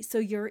safety. So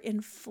you're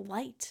in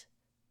flight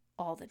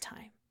all the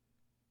time.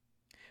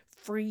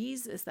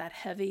 Freeze is that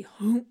heavy,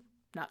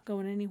 not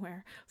going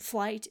anywhere.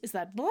 Flight is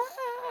that blah.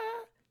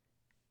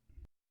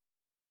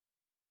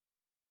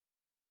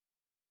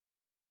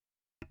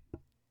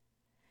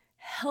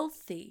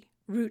 Healthy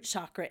root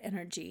chakra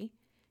energy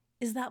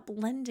is that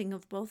blending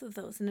of both of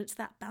those, and it's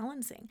that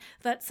balancing.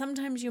 That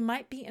sometimes you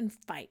might be in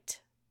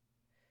fight.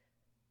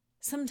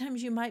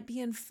 Sometimes you might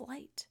be in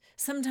flight.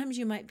 Sometimes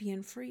you might be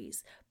in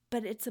freeze.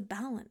 But it's a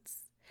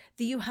balance.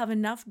 That you have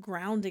enough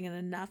grounding and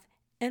enough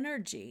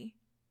energy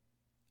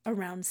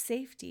around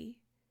safety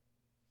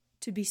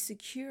to be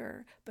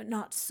secure, but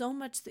not so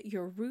much that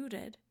you're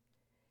rooted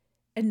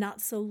and not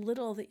so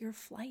little that you're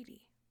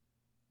flighty.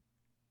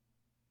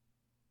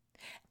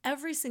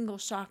 Every single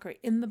chakra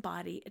in the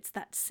body, it's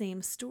that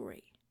same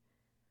story.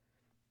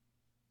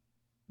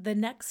 The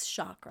next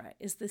chakra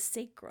is the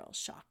sacral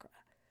chakra.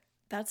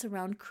 That's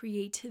around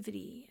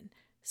creativity and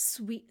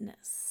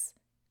sweetness,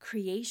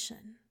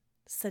 creation,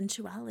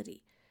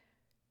 sensuality.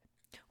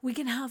 We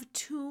can have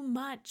too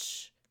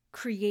much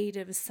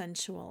creative,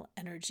 sensual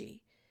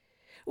energy.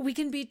 We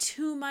can be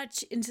too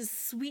much into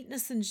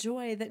sweetness and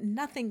joy that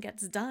nothing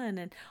gets done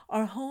and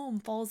our home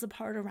falls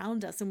apart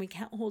around us and we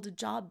can't hold a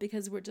job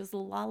because we're just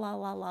la la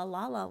la la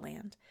la la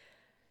land.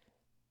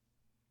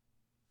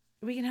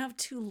 We can have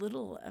too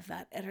little of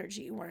that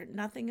energy where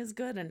nothing is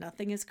good and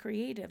nothing is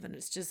creative and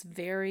it's just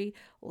very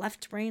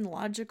left brain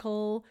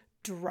logical,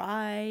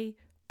 dry,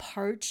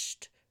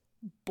 parched,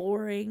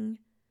 boring,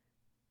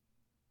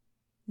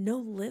 no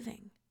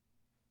living.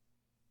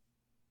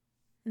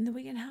 And then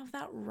we can have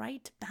that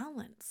right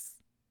balance.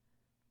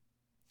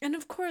 And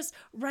of course,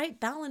 right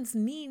balance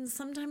means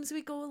sometimes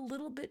we go a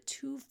little bit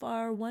too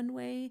far one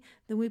way,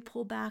 then we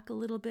pull back a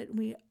little bit and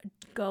we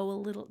go a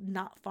little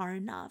not far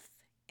enough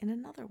in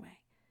another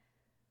way.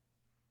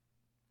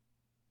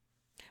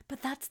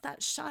 But that's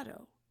that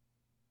shadow.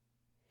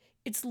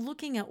 It's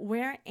looking at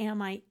where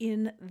am I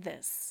in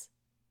this?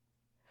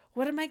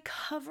 What am I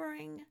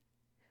covering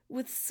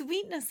with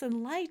sweetness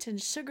and light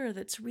and sugar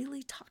that's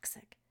really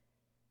toxic?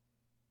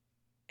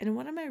 And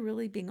what am I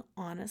really being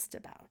honest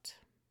about?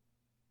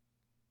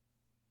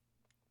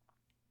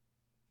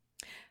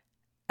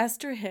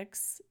 Esther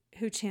Hicks,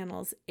 who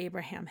channels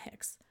Abraham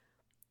Hicks,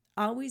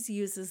 always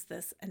uses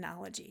this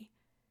analogy.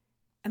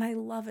 And I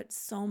love it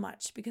so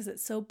much because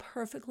it so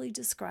perfectly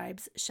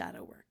describes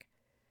shadow work.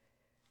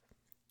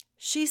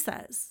 She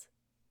says,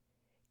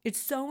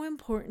 it's so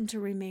important to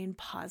remain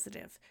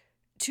positive,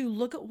 to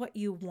look at what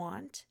you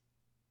want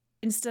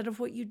instead of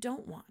what you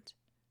don't want.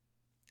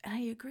 And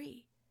I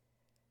agree.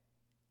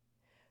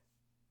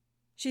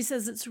 She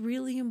says it's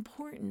really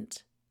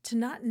important to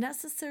not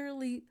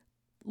necessarily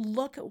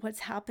look at what's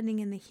happening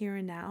in the here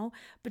and now,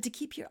 but to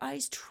keep your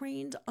eyes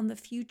trained on the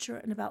future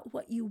and about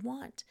what you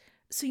want,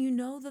 so you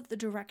know that the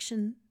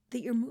direction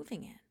that you're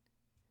moving in.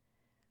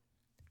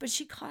 But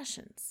she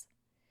cautions,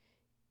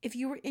 if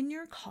you were in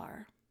your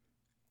car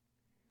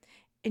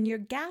and your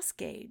gas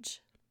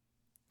gauge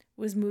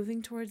was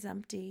moving towards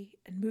empty,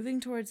 and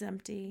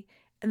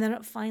then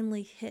it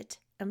finally hit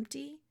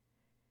empty,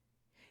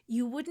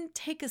 you wouldn't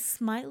take a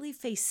smiley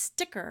face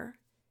sticker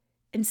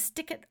and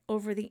stick it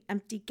over the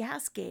empty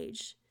gas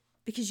gauge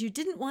because you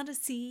didn't want to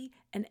see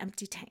an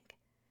empty tank.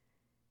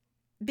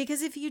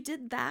 Because if you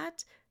did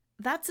that,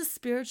 that's a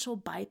spiritual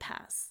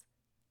bypass.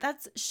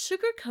 That's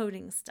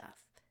sugarcoating stuff.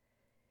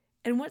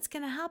 And what's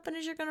going to happen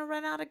is you're going to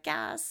run out of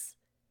gas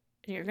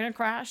and you're going to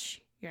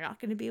crash. You're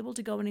not going to be able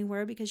to go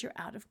anywhere because you're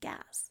out of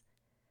gas.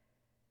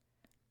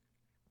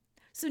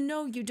 So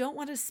no, you don't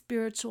want a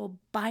spiritual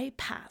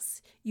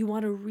bypass. You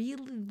want to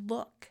really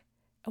look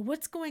at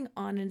what's going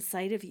on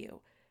inside of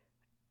you.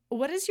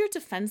 What is your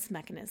defense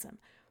mechanism?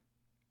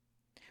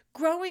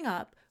 Growing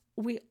up,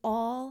 we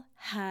all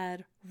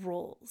had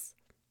roles.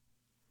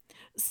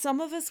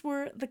 Some of us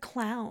were the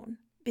clown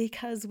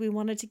because we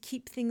wanted to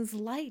keep things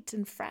light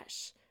and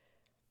fresh.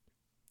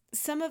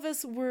 Some of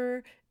us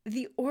were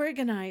the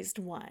organized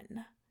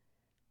one.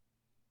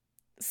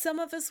 Some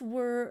of us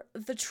were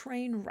the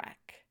train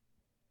wreck,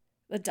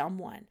 the dumb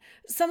one.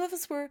 Some of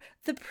us were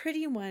the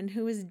pretty one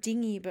who was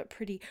dingy but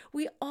pretty.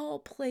 We all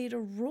played a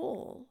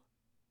role.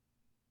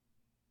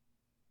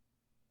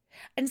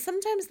 And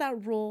sometimes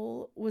that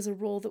role was a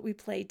role that we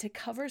played to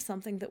cover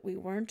something that we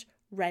weren't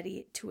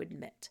ready to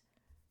admit.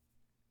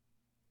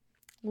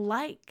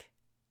 Like,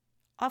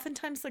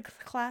 oftentimes the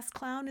class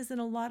clown is in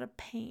a lot of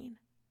pain.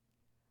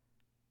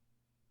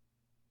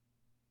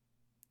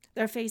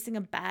 They're facing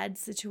a bad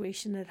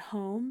situation at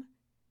home,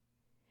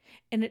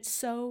 and it's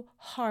so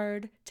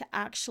hard to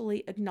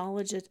actually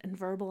acknowledge it and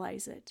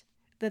verbalize it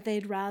that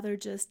they'd rather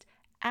just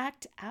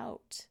act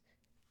out,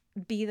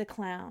 be the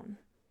clown,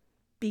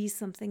 be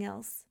something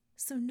else,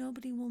 so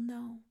nobody will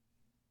know.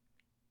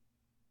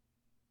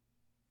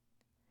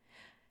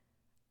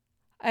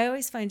 I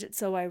always find it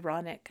so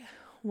ironic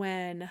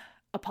when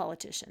a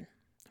politician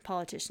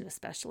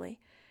especially,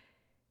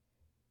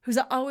 who's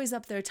always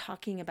up there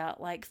talking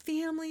about like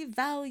family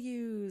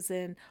values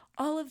and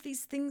all of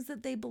these things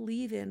that they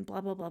believe in,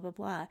 blah, blah, blah, blah,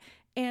 blah.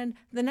 And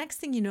the next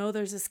thing you know,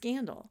 there's a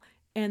scandal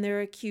and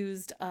they're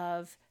accused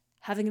of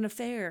having an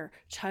affair,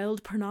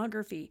 child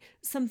pornography,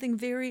 something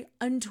very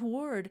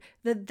untoward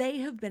that they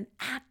have been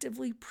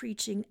actively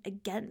preaching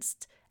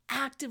against,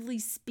 actively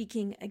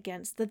speaking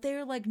against, that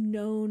they're like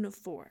known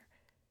for.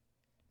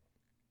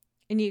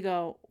 And you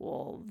go,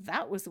 well,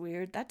 that was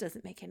weird. That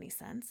doesn't make any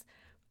sense.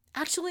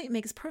 Actually, it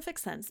makes perfect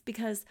sense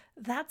because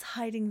that's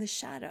hiding the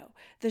shadow.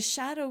 The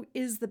shadow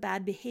is the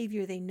bad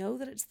behavior. They know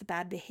that it's the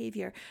bad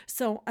behavior.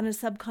 So on a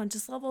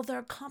subconscious level,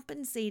 they're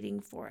compensating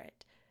for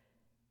it.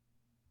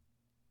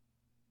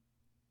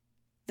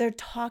 They're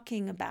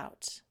talking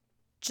about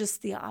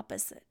just the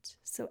opposite.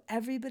 So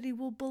everybody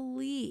will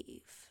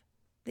believe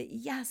that,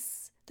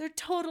 yes, they're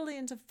totally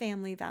into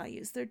family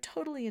values. They're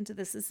totally into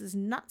this. This is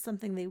not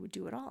something they would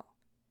do at all.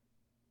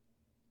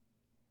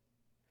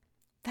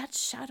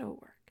 That's shadow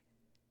work.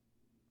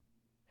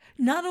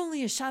 Not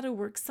only is shadow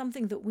work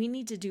something that we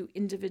need to do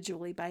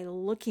individually by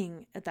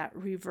looking at that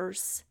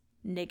reverse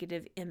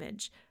negative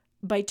image,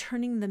 by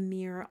turning the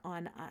mirror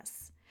on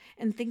us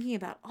and thinking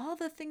about all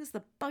the things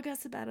that bug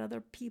us about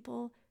other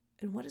people,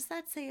 and what does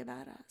that say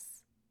about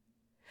us?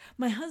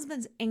 My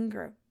husband's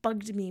anger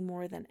bugged me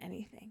more than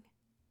anything.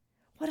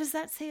 What does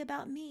that say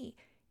about me?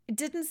 It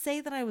didn't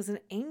say that I was an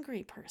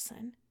angry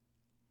person.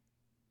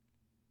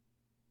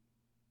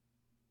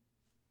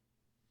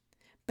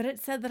 But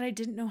it said that I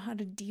didn't know how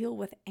to deal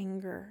with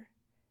anger.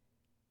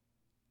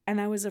 And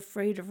I was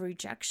afraid of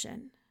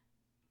rejection.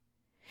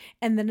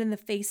 And then in the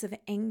face of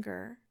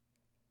anger,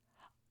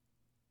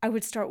 I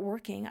would start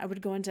working. I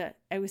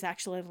was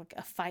actually like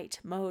a fight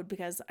mode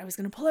because I was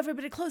going to pull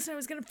everybody close and I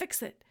was going to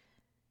fix it.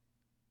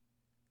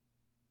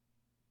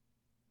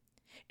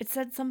 It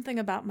said something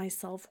about my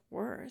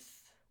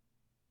self-worth.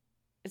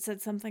 It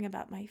said something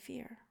about my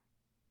fear.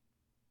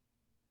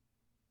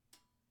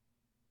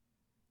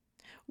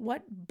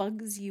 What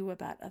bugs you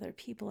about other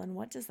people, and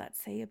what does that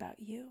say about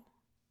you?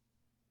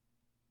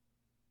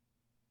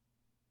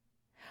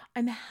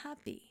 I'm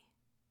happy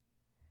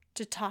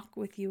to talk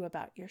with you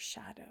about your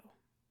shadow.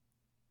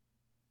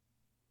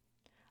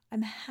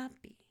 I'm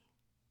happy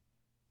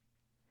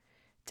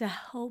to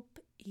help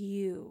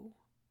you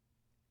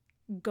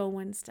go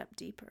one step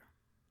deeper.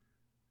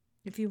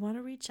 If you want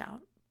to reach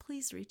out,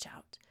 please reach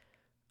out.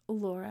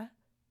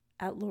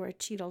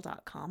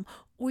 Laura@lauracheadle.com,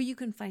 or you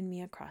can find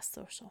me across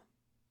social.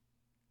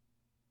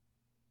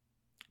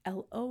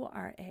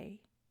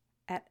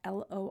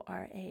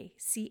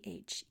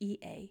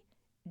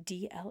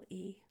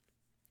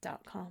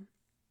 LORA@LORACHEADLE.com.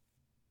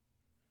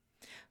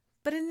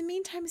 But in the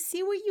meantime,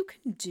 see what you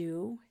can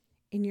do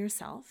in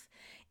yourself.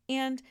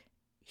 And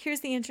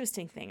here's the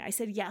interesting thing. I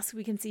said, yes,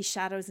 we can see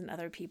shadows in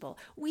other people.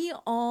 We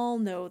all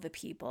know the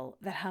people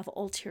that have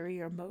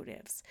ulterior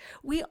motives.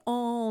 We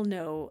all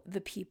know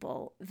the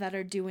people that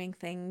are doing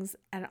things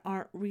and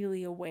aren't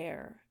really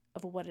aware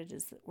of what it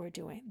is that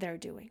they're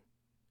doing.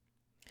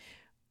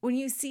 When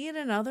you see it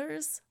in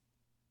others,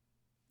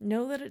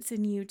 know that it's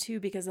in you too,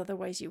 because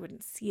otherwise you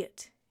wouldn't see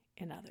it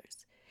in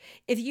others.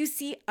 If you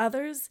see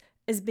others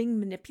as being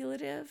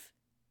manipulative,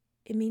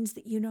 it means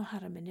that you know how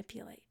to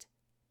manipulate.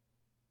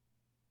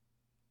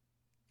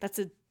 That's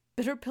a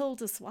bitter pill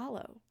to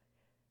swallow.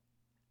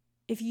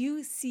 If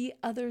you see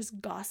others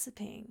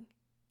gossiping,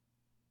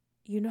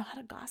 you know how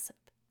to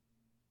gossip.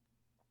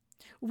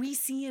 We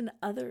see in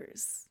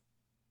others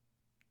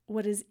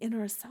what is in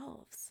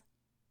ourselves.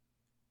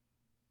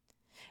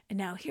 And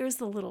now here's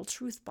the little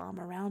truth bomb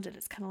around it.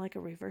 It's kind of like a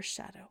reverse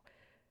shadow.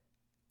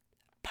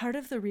 Part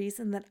of the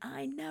reason that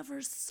I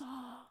never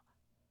saw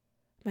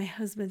my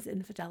husband's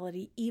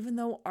infidelity, even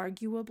though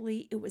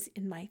arguably it was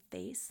in my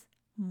face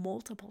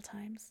multiple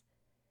times,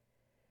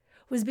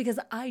 was because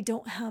I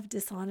don't have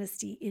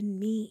dishonesty in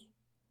me.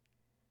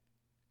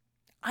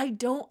 I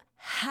don't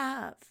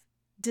have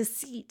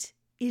deceit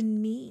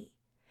in me,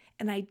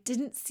 and I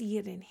didn't see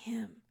it in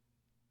him.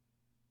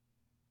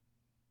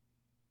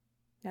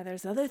 Now,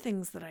 there's other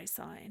things that I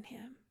saw in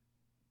him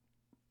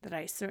that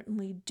I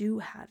certainly do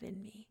have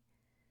in me.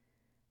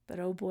 But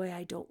oh boy,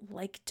 I don't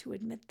like to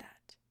admit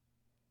that.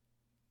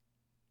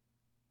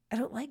 I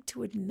don't like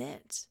to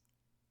admit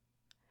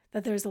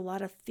that there's a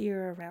lot of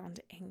fear around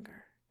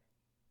anger.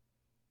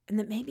 And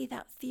that maybe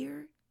that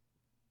fear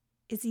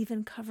is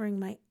even covering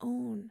my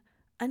own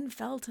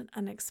unfelt and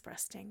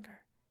unexpressed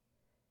anger.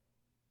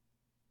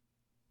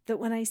 That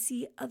when I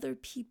see other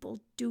people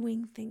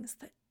doing things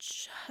that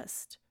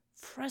just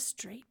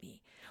frustrate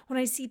me, when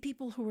I see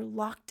people who are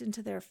locked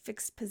into their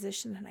fixed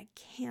position and I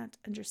can't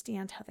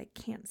understand how they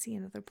can't see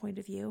another point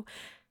of view,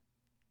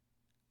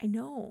 I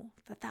know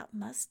that that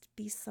must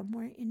be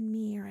somewhere in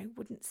me or I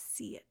wouldn't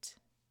see it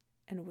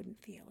and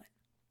wouldn't feel it.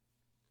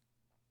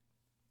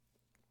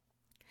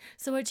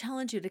 So I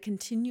challenge you to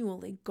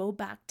continually go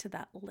back to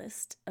that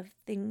list of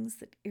things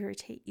that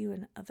irritate you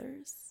in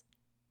others.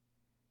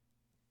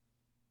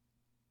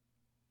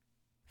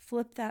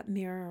 Flip that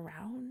mirror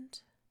around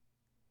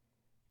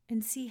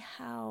and see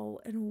how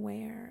and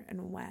where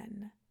and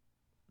when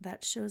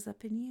that shows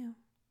up in you.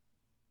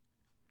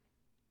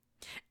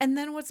 And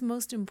then what's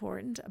most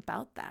important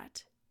about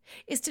that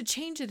is to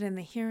change it in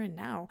the here and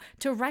now,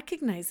 to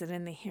recognize it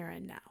in the here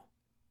and now.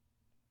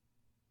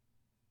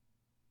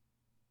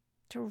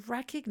 To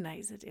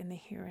recognize it in the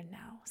here and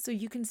now so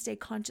you can stay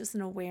conscious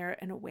and aware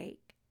and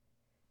awake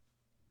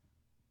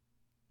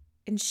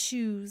and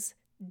choose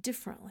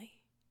differently.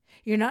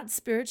 You're not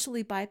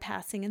spiritually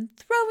bypassing and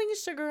throwing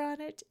sugar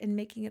on it and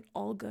making it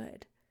all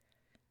good.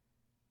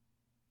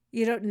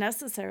 You don't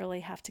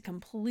necessarily have to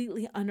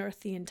completely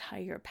unearth the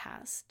entire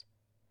past.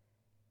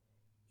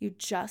 You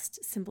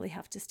just simply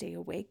have to stay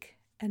awake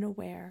and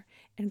aware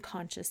and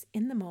conscious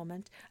in the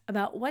moment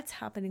about what's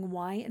happening,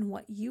 why, and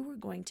what you are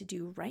going to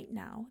do right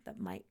now that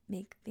might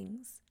make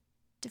things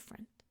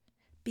different.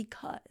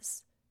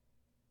 Because,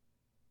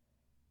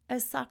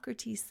 as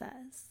Socrates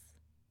says,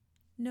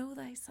 know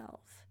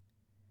thyself.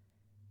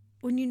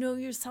 When you know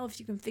yourself,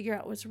 you can figure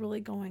out what's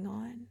really going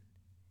on.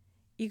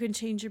 You can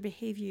change your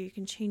behavior, you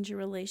can change your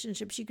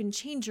relationships, you can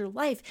change your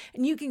life,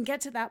 and you can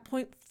get to that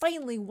point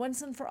finally,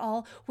 once and for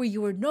all, where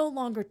you are no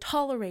longer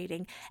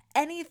tolerating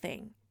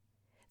anything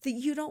that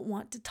you don't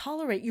want to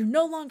tolerate. You're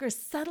no longer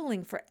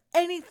settling for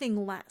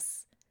anything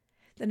less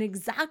than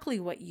exactly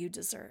what you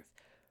deserve.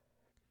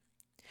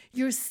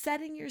 You're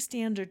setting your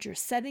standards, you're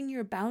setting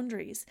your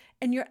boundaries,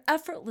 and you're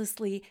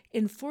effortlessly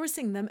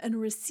enforcing them and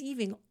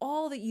receiving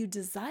all that you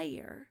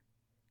desire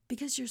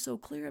because you're so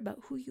clear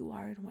about who you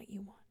are and what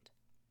you want.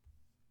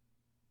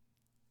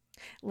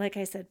 Like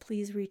I said,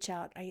 please reach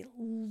out. I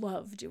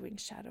love doing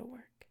shadow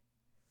work.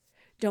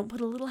 Don't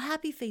put a little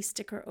happy face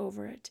sticker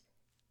over it.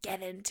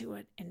 Get into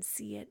it and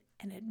see it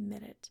and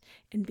admit it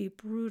and be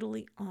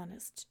brutally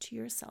honest to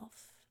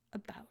yourself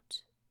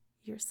about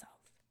yourself.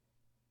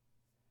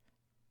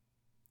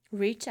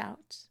 Reach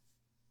out.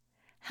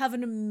 Have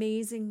an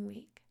amazing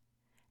week.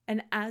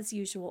 And as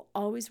usual,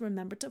 always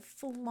remember to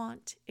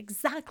flaunt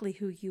exactly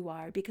who you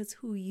are because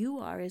who you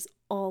are is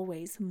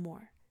always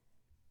more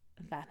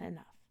than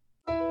enough.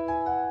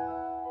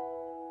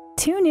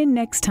 Tune in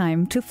next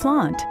time to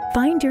Flaunt,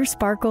 Find Your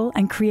Sparkle,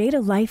 and Create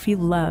a Life You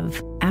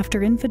Love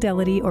After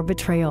Infidelity or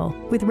Betrayal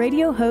with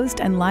radio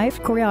host and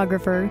live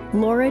choreographer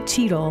Laura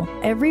Cheadle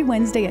every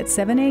Wednesday at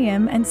 7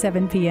 a.m. and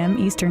 7 p.m.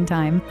 Eastern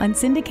Time on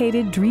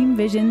syndicated Dream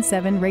Vision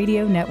 7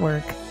 radio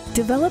network.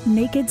 Develop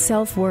naked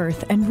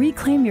self-worth and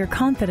reclaim your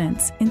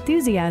confidence,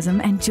 enthusiasm,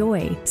 and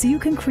joy so you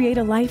can create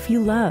a life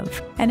you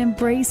love and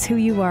embrace who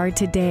you are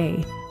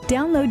today.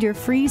 Download your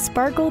free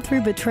Sparkle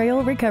Through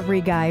Betrayal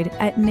Recovery Guide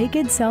at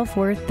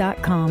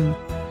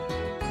nakedselfworth.com.